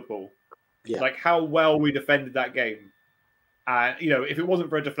against Liverpool. Yeah. Like how well we defended that game. And, you know, if it wasn't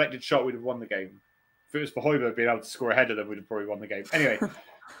for a deflected shot, we'd have won the game. If it was for Højbjerg being able to score ahead of them, we'd have probably won the game. Anyway,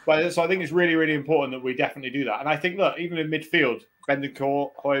 so I think it's really, really important that we definitely do that. And I think, look, even in midfield,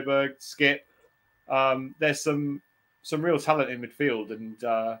 Bentancur, Højbjerg, Skip, there's some real talent in midfield. And,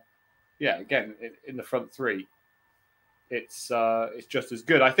 again, in the front three, it's just as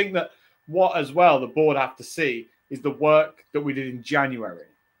good. I think that what, as well, the board have to see is the work that we did in January.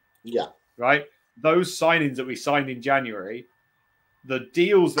 Yeah. Right? Those signings that we signed in January, the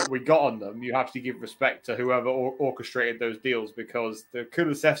deals that we got on them, you have to give respect to whoever orchestrated those deals because the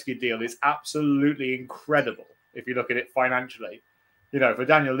Kulusevski deal is absolutely incredible if you look at it financially. for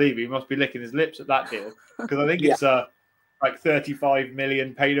Daniel Levy, he must be licking his lips at that deal, because I think it's like 35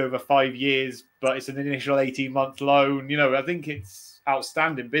 million paid over 5 years, but it's an initial 18-month loan. I think it's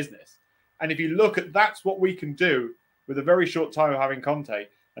outstanding business. And if you look at, that's what we can do with a very short time of having Conte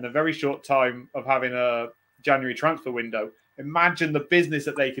and a very short time of having a January transfer window. Imagine the business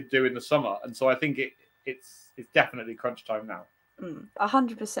that they could do in the summer. And so I think it's definitely crunch time now.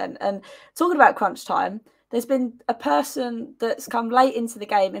 100%. And talking about crunch time, there's been a person that's come late into the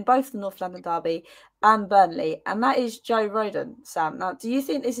game in both the North London derby and Burnley, and that is Joe Rodon, Sam. Now, do you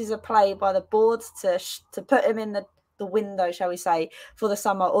think this is a play by the board to put him in the window, shall we say, for the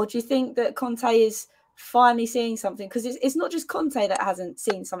summer? Or do you think that Conte is finally seeing something? Because it's not just Conte that hasn't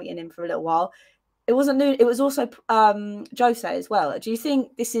seen something in him for a little while. It wasn't new. It was also Jose as well. Do you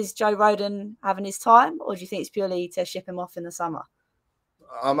think this is Joe Rodon having his time, or do you think it's purely to ship him off in the summer?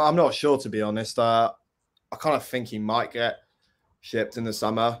 I'm not sure, to be honest. I kind of think he might get shipped in the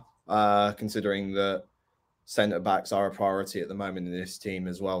summer, considering that centre-backs are a priority at the moment in this team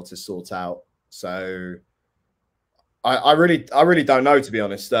as well to sort out. So I really don't know, to be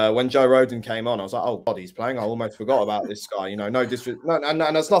honest. When Joe Rodon came on, I was like, oh God, he's playing. I almost forgot about this guy. And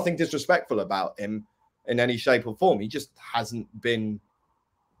there's nothing disrespectful about him in any shape or form. He just hasn't been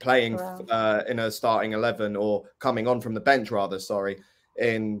playing in a starting 11, or coming on from the bench, rather,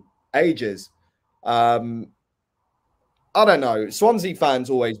 in ages. I don't know. Swansea fans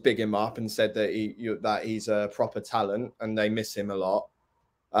always big him up and said that he's a proper talent and they miss him a lot.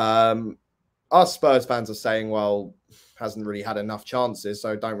 Us Spurs fans are saying, well, hasn't really had enough chances,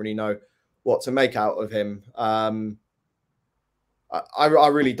 so don't really know what to make out of him. I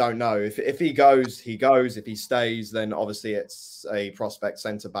really don't know. If he goes, he goes. If he stays, then obviously it's a prospect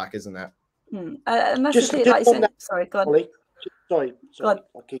centre back, isn't it? And that's just, the thing, like you said. Sorry, go on. Hollie, sorry, go on.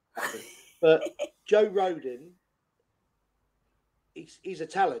 I'll keep talking. But Joe Rodon, he's a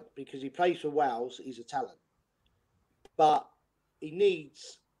talent because he plays for Wales. He's a talent, but he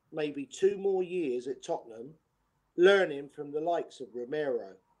needs maybe 2 more years at Tottenham, learning from the likes of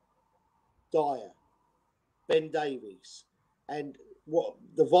Romero, Dyer, Ben Davies. And what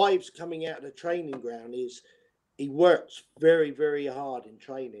the vibes coming out of the training ground is he works very, very hard in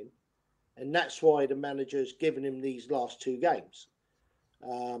training. And that's why the manager's given him these last 2 games.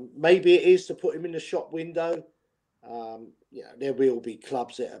 Maybe it is to put him in the shop window. There will be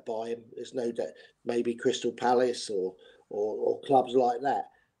clubs that are buy him. There's no doubt. Maybe Crystal Palace or clubs like that.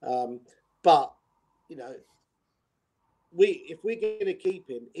 But if we're going to keep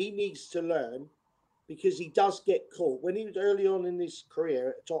him, he needs to learn, because he does get caught. When he was early on in his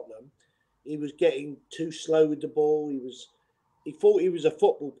career at Tottenham, he was getting too slow with the ball. He thought he was a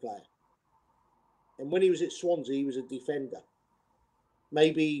football player, and when he was at Swansea, he was a defender.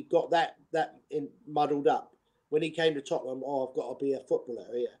 Maybe he got that muddled up. When he came to Tottenham, I've got to be a footballer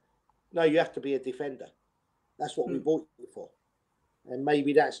here. No, you have to be a defender. That's what we bought you for. And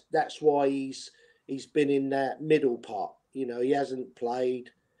maybe that's why he's been in that middle part. He hasn't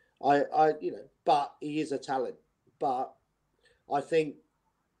played. But he is a talent. But I think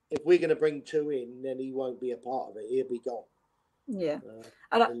if we're going to bring 2 in, then he won't be a part of it. He'll be gone. Yeah,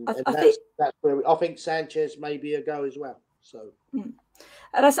 that's where I think Sanchez may be a go as well. So, and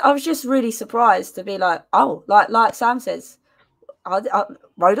I was just really surprised to be like, oh, like Sam says,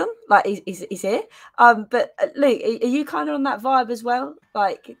 Rodon, like he's here. But Luke, are you kind of on that vibe as well?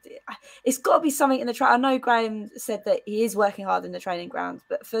 Like, it's got to be something in the I know Graham said that he is working hard in the training ground,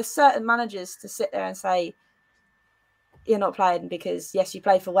 but for certain managers to sit there and say you're not playing because yes, you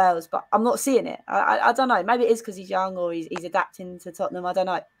play for Wales, but I'm not seeing it. I don't know. Maybe it is because he's young or he's adapting to Tottenham. I don't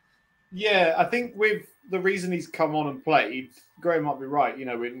know. Yeah, I think with the reason he's come on and played, Graham might be right,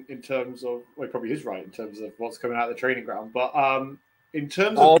 in terms of, well, he probably is right in terms of what's coming out of the training ground. But in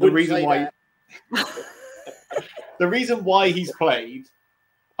terms of the reason why, the reason why he's played,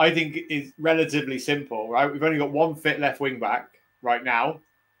 I think is relatively simple, right? We've only got 1 fit left wing back right now.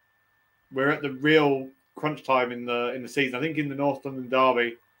 We're at the real crunch time in the season. I think in the North London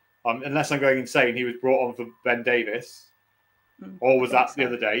derby, unless I'm going insane, he was brought on for Ben Davies. Or was that the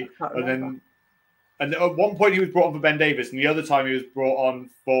other day? And at one point he was brought on for Ben Davies, and the other time he was brought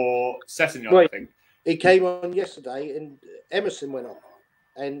on for Sessegnon, I think. He came on yesterday, and Emerson went off,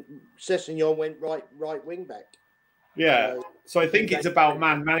 and Sessegnon went right wing back. Yeah, so I think it's about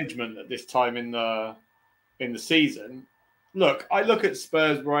man management at this time in the season. Look, I look at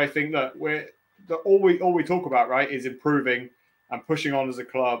Spurs where I think that all we talk about, right, is improving and pushing on as a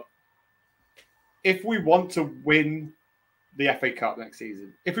club. If we want to win the FA Cup next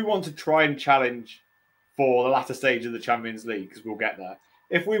season, if we want to try and challenge for the latter stage of the Champions League, because we'll get there,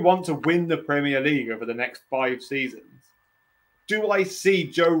 if we want to win the Premier League over the next 5 seasons, do I see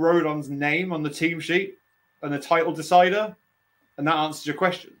Joe Rodon's name on the team sheet and the title decider? And that answers your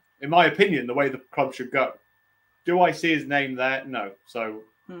question. In my opinion, the way the club should go. Do I see his name there? No. So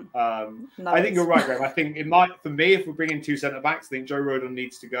I think you're right, Graham. I think for me, if we're bringing 2 centre backs, I think Joe Rodon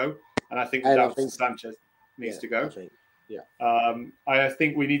needs to go, and I think Sanchez needs to go. I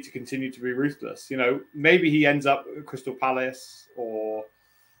think we need to continue to be ruthless. You know, maybe he ends up at Crystal Palace or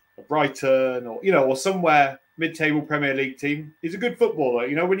Brighton or somewhere mid-table Premier League team. He's a good footballer.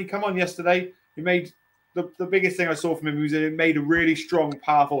 You know, when he came on yesterday, he made the biggest thing I saw from him was he made a really strong,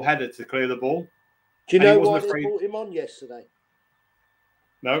 powerful header to clear the ball. Do you know why they brought him on yesterday?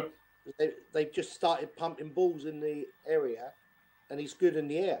 No. They've just started pumping balls in the area, and he's good in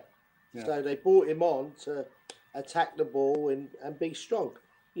the air. Yeah. So they brought him on to attack the ball and be strong.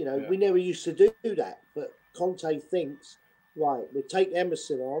 You know, we never used to do that, but Conte thinks, right, we'll take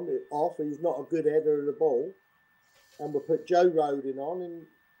Emerson off, he's not a good header of the ball, and we'll put Joe Rodon on and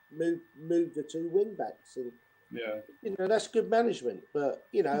move the 2 wing backs. And you know, that's good management. But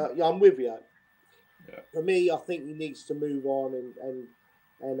you know, I'm with you. Yeah. For me, I think he needs to move on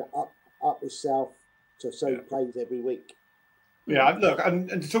and up himself so he plays every week. Yeah, look, and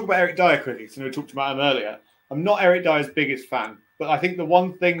to talk about Eric Dyer quickly, so we talked about him earlier. I'm not Eric Dyer's biggest fan, but I think the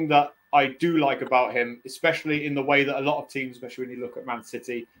one thing that I do like about him, especially in the way that a lot of teams, especially when you look at Man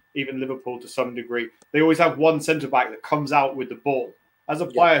City, even Liverpool to some degree, they always have one centre-back that comes out with the ball. As a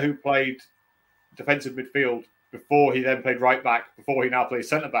player who played defensive midfield before he then played right back, before he now plays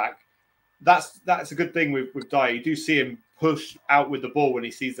centre-back, that's a good thing with Dyer. You do see him push out with the ball when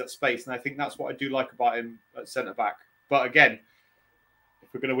he sees that space, and I think that's what I do like about him at centre-back. But again,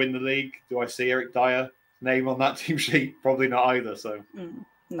 if we're going to win the league, do I see Eric Dyer name on that team sheet? Probably not either. So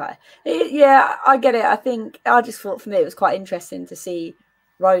no, yeah, I get it. I just thought for me it was quite interesting to see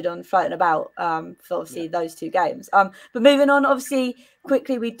Rodon floating about for obviously those 2 games. But moving on, obviously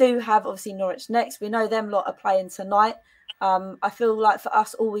quickly, we do have obviously Norwich next. We know them lot are playing tonight. I feel like for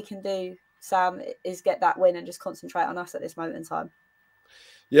us, all we can do, Sam, is get that win and just concentrate on us at this moment in time.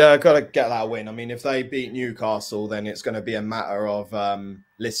 Yeah, got to get that win. I mean, if they beat Newcastle, then it's going to be a matter of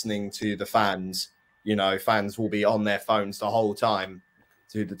listening to the fans. You know, fans will be on their phones the whole time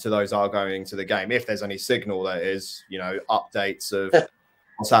to those that are going to the game. If there's any signal, that is, you know, updates of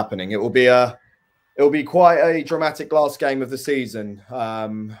what's happening. It will be quite a dramatic last game of the season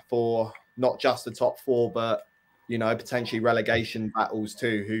for not just the top 4, but you know, potentially relegation battles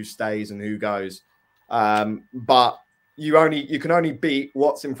too, who stays and who goes. But you can only beat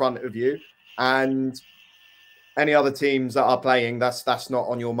what's in front of you, and any other teams that are playing, that's not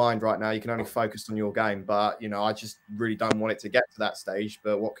on your mind right now. You can only focus on your game. But you know, I just really don't want it to get to that stage.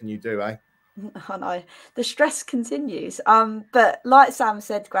 But what can you do, eh? I know the stress continues. But like Sam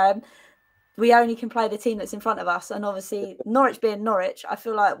said, Graham, we only can play the team that's in front of us, and obviously Norwich being Norwich, I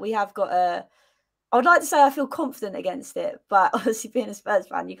feel like we have got I would like to say I feel confident against it, but obviously being a Spurs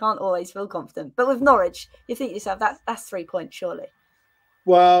fan, you can't always feel confident. But with Norwich, you think to yourself, that's 3 points, surely.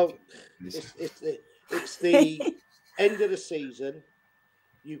 Well, it's the end of the season.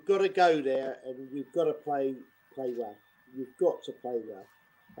 You've got to go there and you've got to play well. You've got to play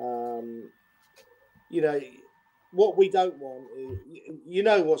well. You know, what we don't want is, you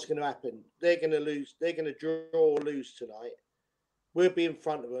know what's going to happen. They're going to lose. They're going to draw or lose tonight. We'll be in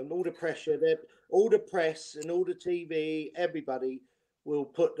front of them. All the pressure, all the press and all the TV, everybody will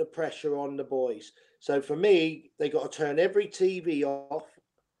put the pressure on the boys. So for me, they got to turn every TV off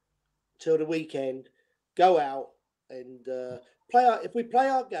till the weekend, go out and play out. If we play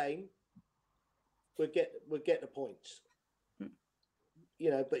our game, we'll get the points.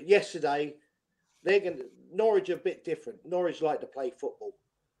 You know, but yesterday Norwich are a bit different. Norwich like to play football,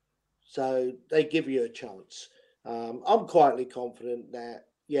 so they give you a chance. I'm quietly confident that,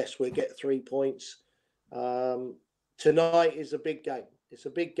 yes, we'll get 3 points. Tonight is a big game. It's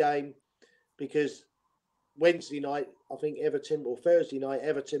a big game because Wednesday night, I think Thursday night,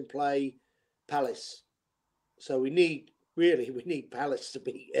 Everton play Palace. So we need Palace to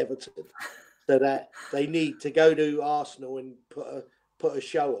beat Everton so that they need to go to Arsenal and put a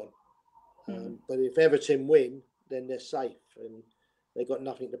show on. But if Everton win, then they're safe and they've got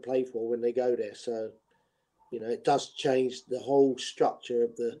nothing to play for when they go there. So, you know, it does change the whole structure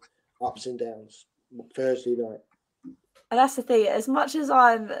of the ups and downs Thursday night. And that's the thing. As much as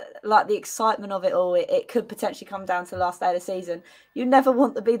I'm like the excitement of it all, it could potentially come down to the last day of the season. You never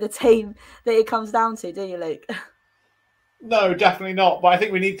want to be the team that it comes down to, do you, Luke? No, definitely not. But I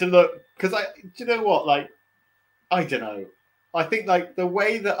think we need to look, because do you know what? Like, I don't know. I think like the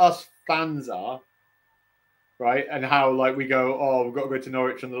way that us fans are, right, and how like we go, oh, we've got to go to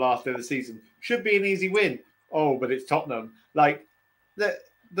Norwich on the last day of the season, should be an easy win. oh, but it's Tottenham. Like that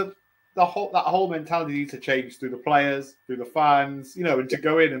whole mentality needs to change through the players, through the fans, you know, and to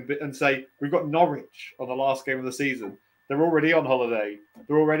go in and say, we've got Norwich on the last game of the season. They're already on holiday.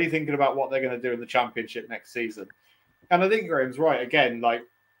 They're already thinking about what they're going to do in the Championship next season. And I think Graham's right. Again, like,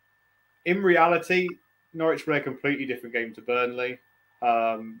 in reality, Norwich play a completely different game to Burnley.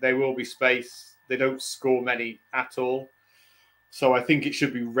 They will be space. They don't score many at all. So I think it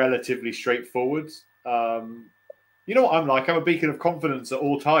should be relatively straightforward. You know what I'm like? I'm a beacon of confidence at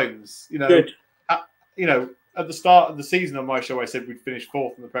all times. You know, Good. At the start of the season on my show, I said we'd finish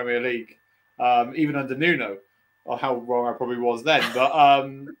 4th in the Premier League, even under Nuno, or how wrong I probably was then. But,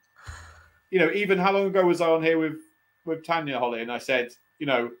 even how long ago was I on here with Tanya, Hollie? And I said,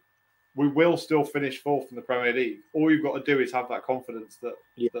 we will still finish 4th in the Premier League. All you've got to do is have that confidence that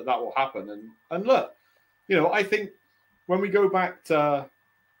will happen. And look, I think when we go back to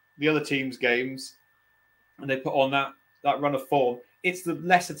the other teams' games and they put on that run of form, it's the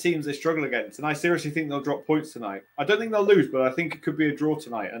lesser teams they struggle against. And I seriously think they'll drop points tonight. I don't think they'll lose, but I think it could be a draw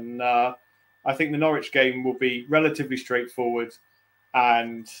tonight. And I think the Norwich game will be relatively straightforward.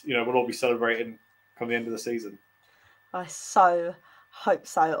 And, we'll all be celebrating come the end of the season. I so hope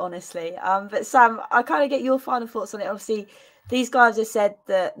so, honestly. But Sam, I kind of get your final thoughts on it. Obviously, these guys have said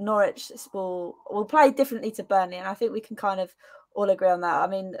that Norwich will play differently to Burnley, and I think we can kind of all agree on that. I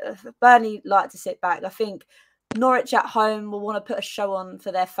mean, Burnley like to sit back. I think Norwich at home will want to put a show on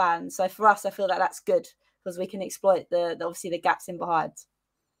for their fans. So for us, I feel that's good because we can exploit obviously the gaps in behind.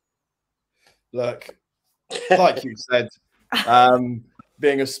 Look, like you said,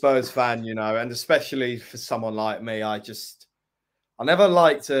 being a Spurs fan, and especially for someone like me, I never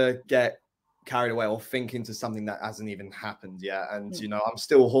like to get carried away or think into something that hasn't even happened yet. And, I'm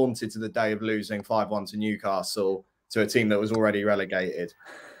still haunted to the day of losing 5-1 to Newcastle, to a team that was already relegated.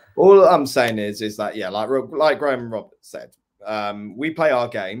 All I'm saying is that, like Graham and Robert said, we play our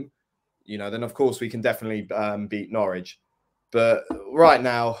game, then of course we can definitely beat Norwich. But right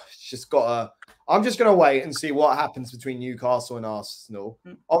now, I'm just going to wait and see what happens between Newcastle and Arsenal.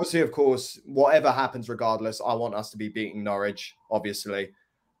 Obviously, of course, whatever happens regardless, I want us to be beating Norwich, obviously.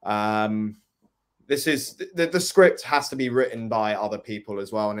 This is the script has to be written by other people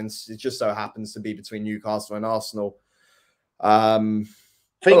as well, and it just so happens to be between Newcastle and Arsenal. We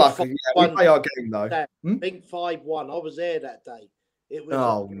play our game though. I think 5-1. I was there that day. It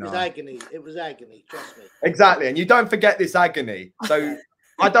was agony. It was agony. Trust me. Exactly, and you don't forget this agony. So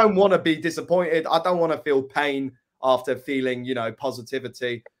I don't want to be disappointed. I don't want to feel pain after feeling,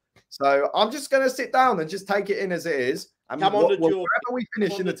 positivity. So I'm just going to sit down and just take it in as it is. And wherever we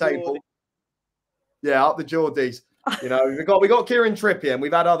finish in the table. Yeah, up the Geordies. We got Kieran Trippier, and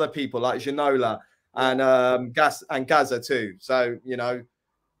we've had other people like Ginola and Gaza too. So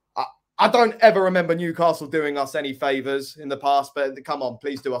I don't ever remember Newcastle doing us any favours in the past. But come on,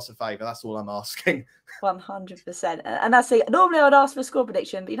 please do us a favour. That's all I'm asking. 100%. And that's it. Normally I would ask for a score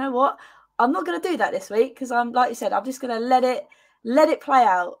prediction, but you know what? I'm not going to do that this week because like you said, I'm just going to let it play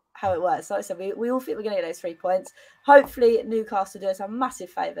out how it works. Like I said, we all think we're going to get those 3 points. Hopefully Newcastle do us a massive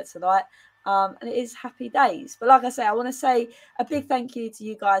favour tonight. And it is happy days. But like I say, I want to say a big thank you to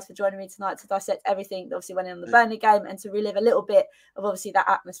you guys for joining me tonight to dissect everything that obviously went in the Burnley game and to relive a little bit of obviously that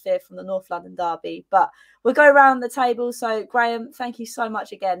atmosphere from the North London derby. But we'll go around the table. So Graham, thank you so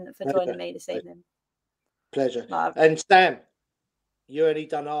much again for joining me this evening. Pleasure. And Sam, you only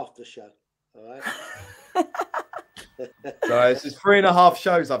done half the show. All right. So it's just 3.5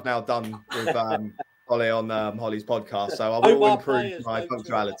 shows I've now done with Hollie on Hollie's podcast. So I will improve my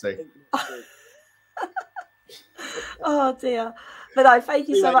punctuality. Oh dear. But no, thank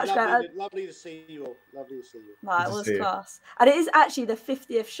you so much, Graham. Lovely to see you all. Lovely to see you. No, it was class. And it is actually the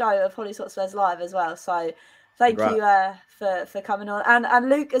 50th show of Hollie's Hotspurs Live as well. So thank you for coming on. And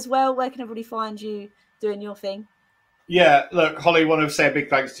Luke as well, where can everybody find you doing your thing? Yeah, look, Hollie, want to say a big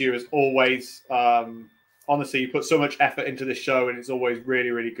thanks to you as always. Honestly, you put so much effort into this show and it's always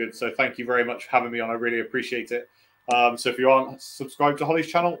really, really good. So thank you very much for having me on. I really appreciate it. So if you aren't subscribed to Hollie's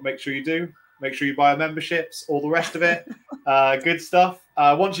channel, make sure you do. Make sure you buy our memberships, all the rest of it. Good stuff.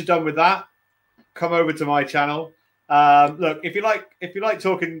 Once you're done with that, come over to my channel. Look, if you like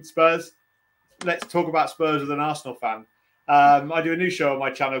talking Spurs, let's talk about Spurs with an Arsenal fan. I do a new show on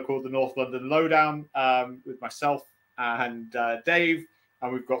my channel called the North London Lowdown with myself and Dave.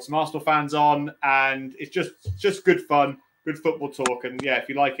 And we've got some Arsenal fans on, and it's just good fun, good football talk. And yeah, if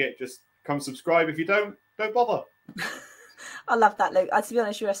you like it, just come subscribe. If you don't bother. I love that, Luke. To be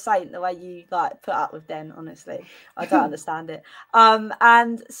honest, you're a saint the way you put up with Den. Honestly, I don't understand it.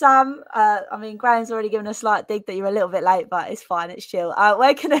 And Sam, Graham's already given a slight dig that you're a little bit late, but it's fine. It's chill.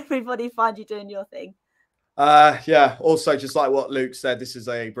 Where can everybody find you doing your thing? Yeah, also just like what Luke said, this is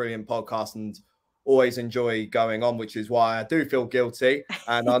a brilliant podcast and always enjoy going on, which is why I do feel guilty,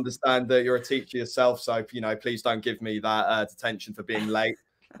 and I understand that you're a teacher yourself, so please don't give me that detention for being late,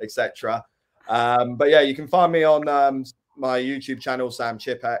 etc. But yeah, you can find me on my YouTube channel, Sam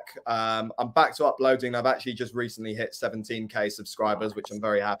Chippeck. I'm back to uploading. I've actually just recently hit 17k subscribers, which I'm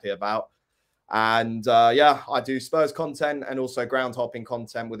very happy about. And yeah, I do Spurs content and also ground hopping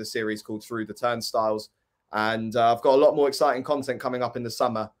content with a series called Through the Turnstiles. And I've got a lot more exciting content coming up in the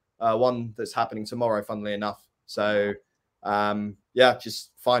summer. One that's happening tomorrow, funnily enough. So yeah,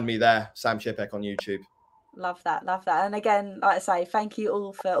 just find me there, Sam Chippeck on YouTube. Love that, love that. And again, like I say, thank you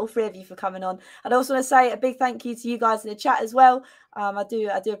all three of you for coming on. I'd also want to say a big thank you to you guys in the chat as well. I do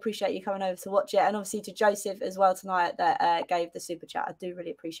appreciate you coming over to watch it, and obviously to Joseph as well tonight that gave the super chat. I do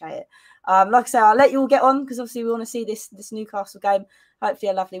really appreciate it. Like I say, I'll let you all get on because obviously we want to see this Newcastle game.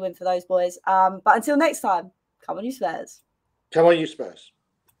 Hopefully a lovely win for those boys. But until next time, come on you Spurs. Come on you Spurs.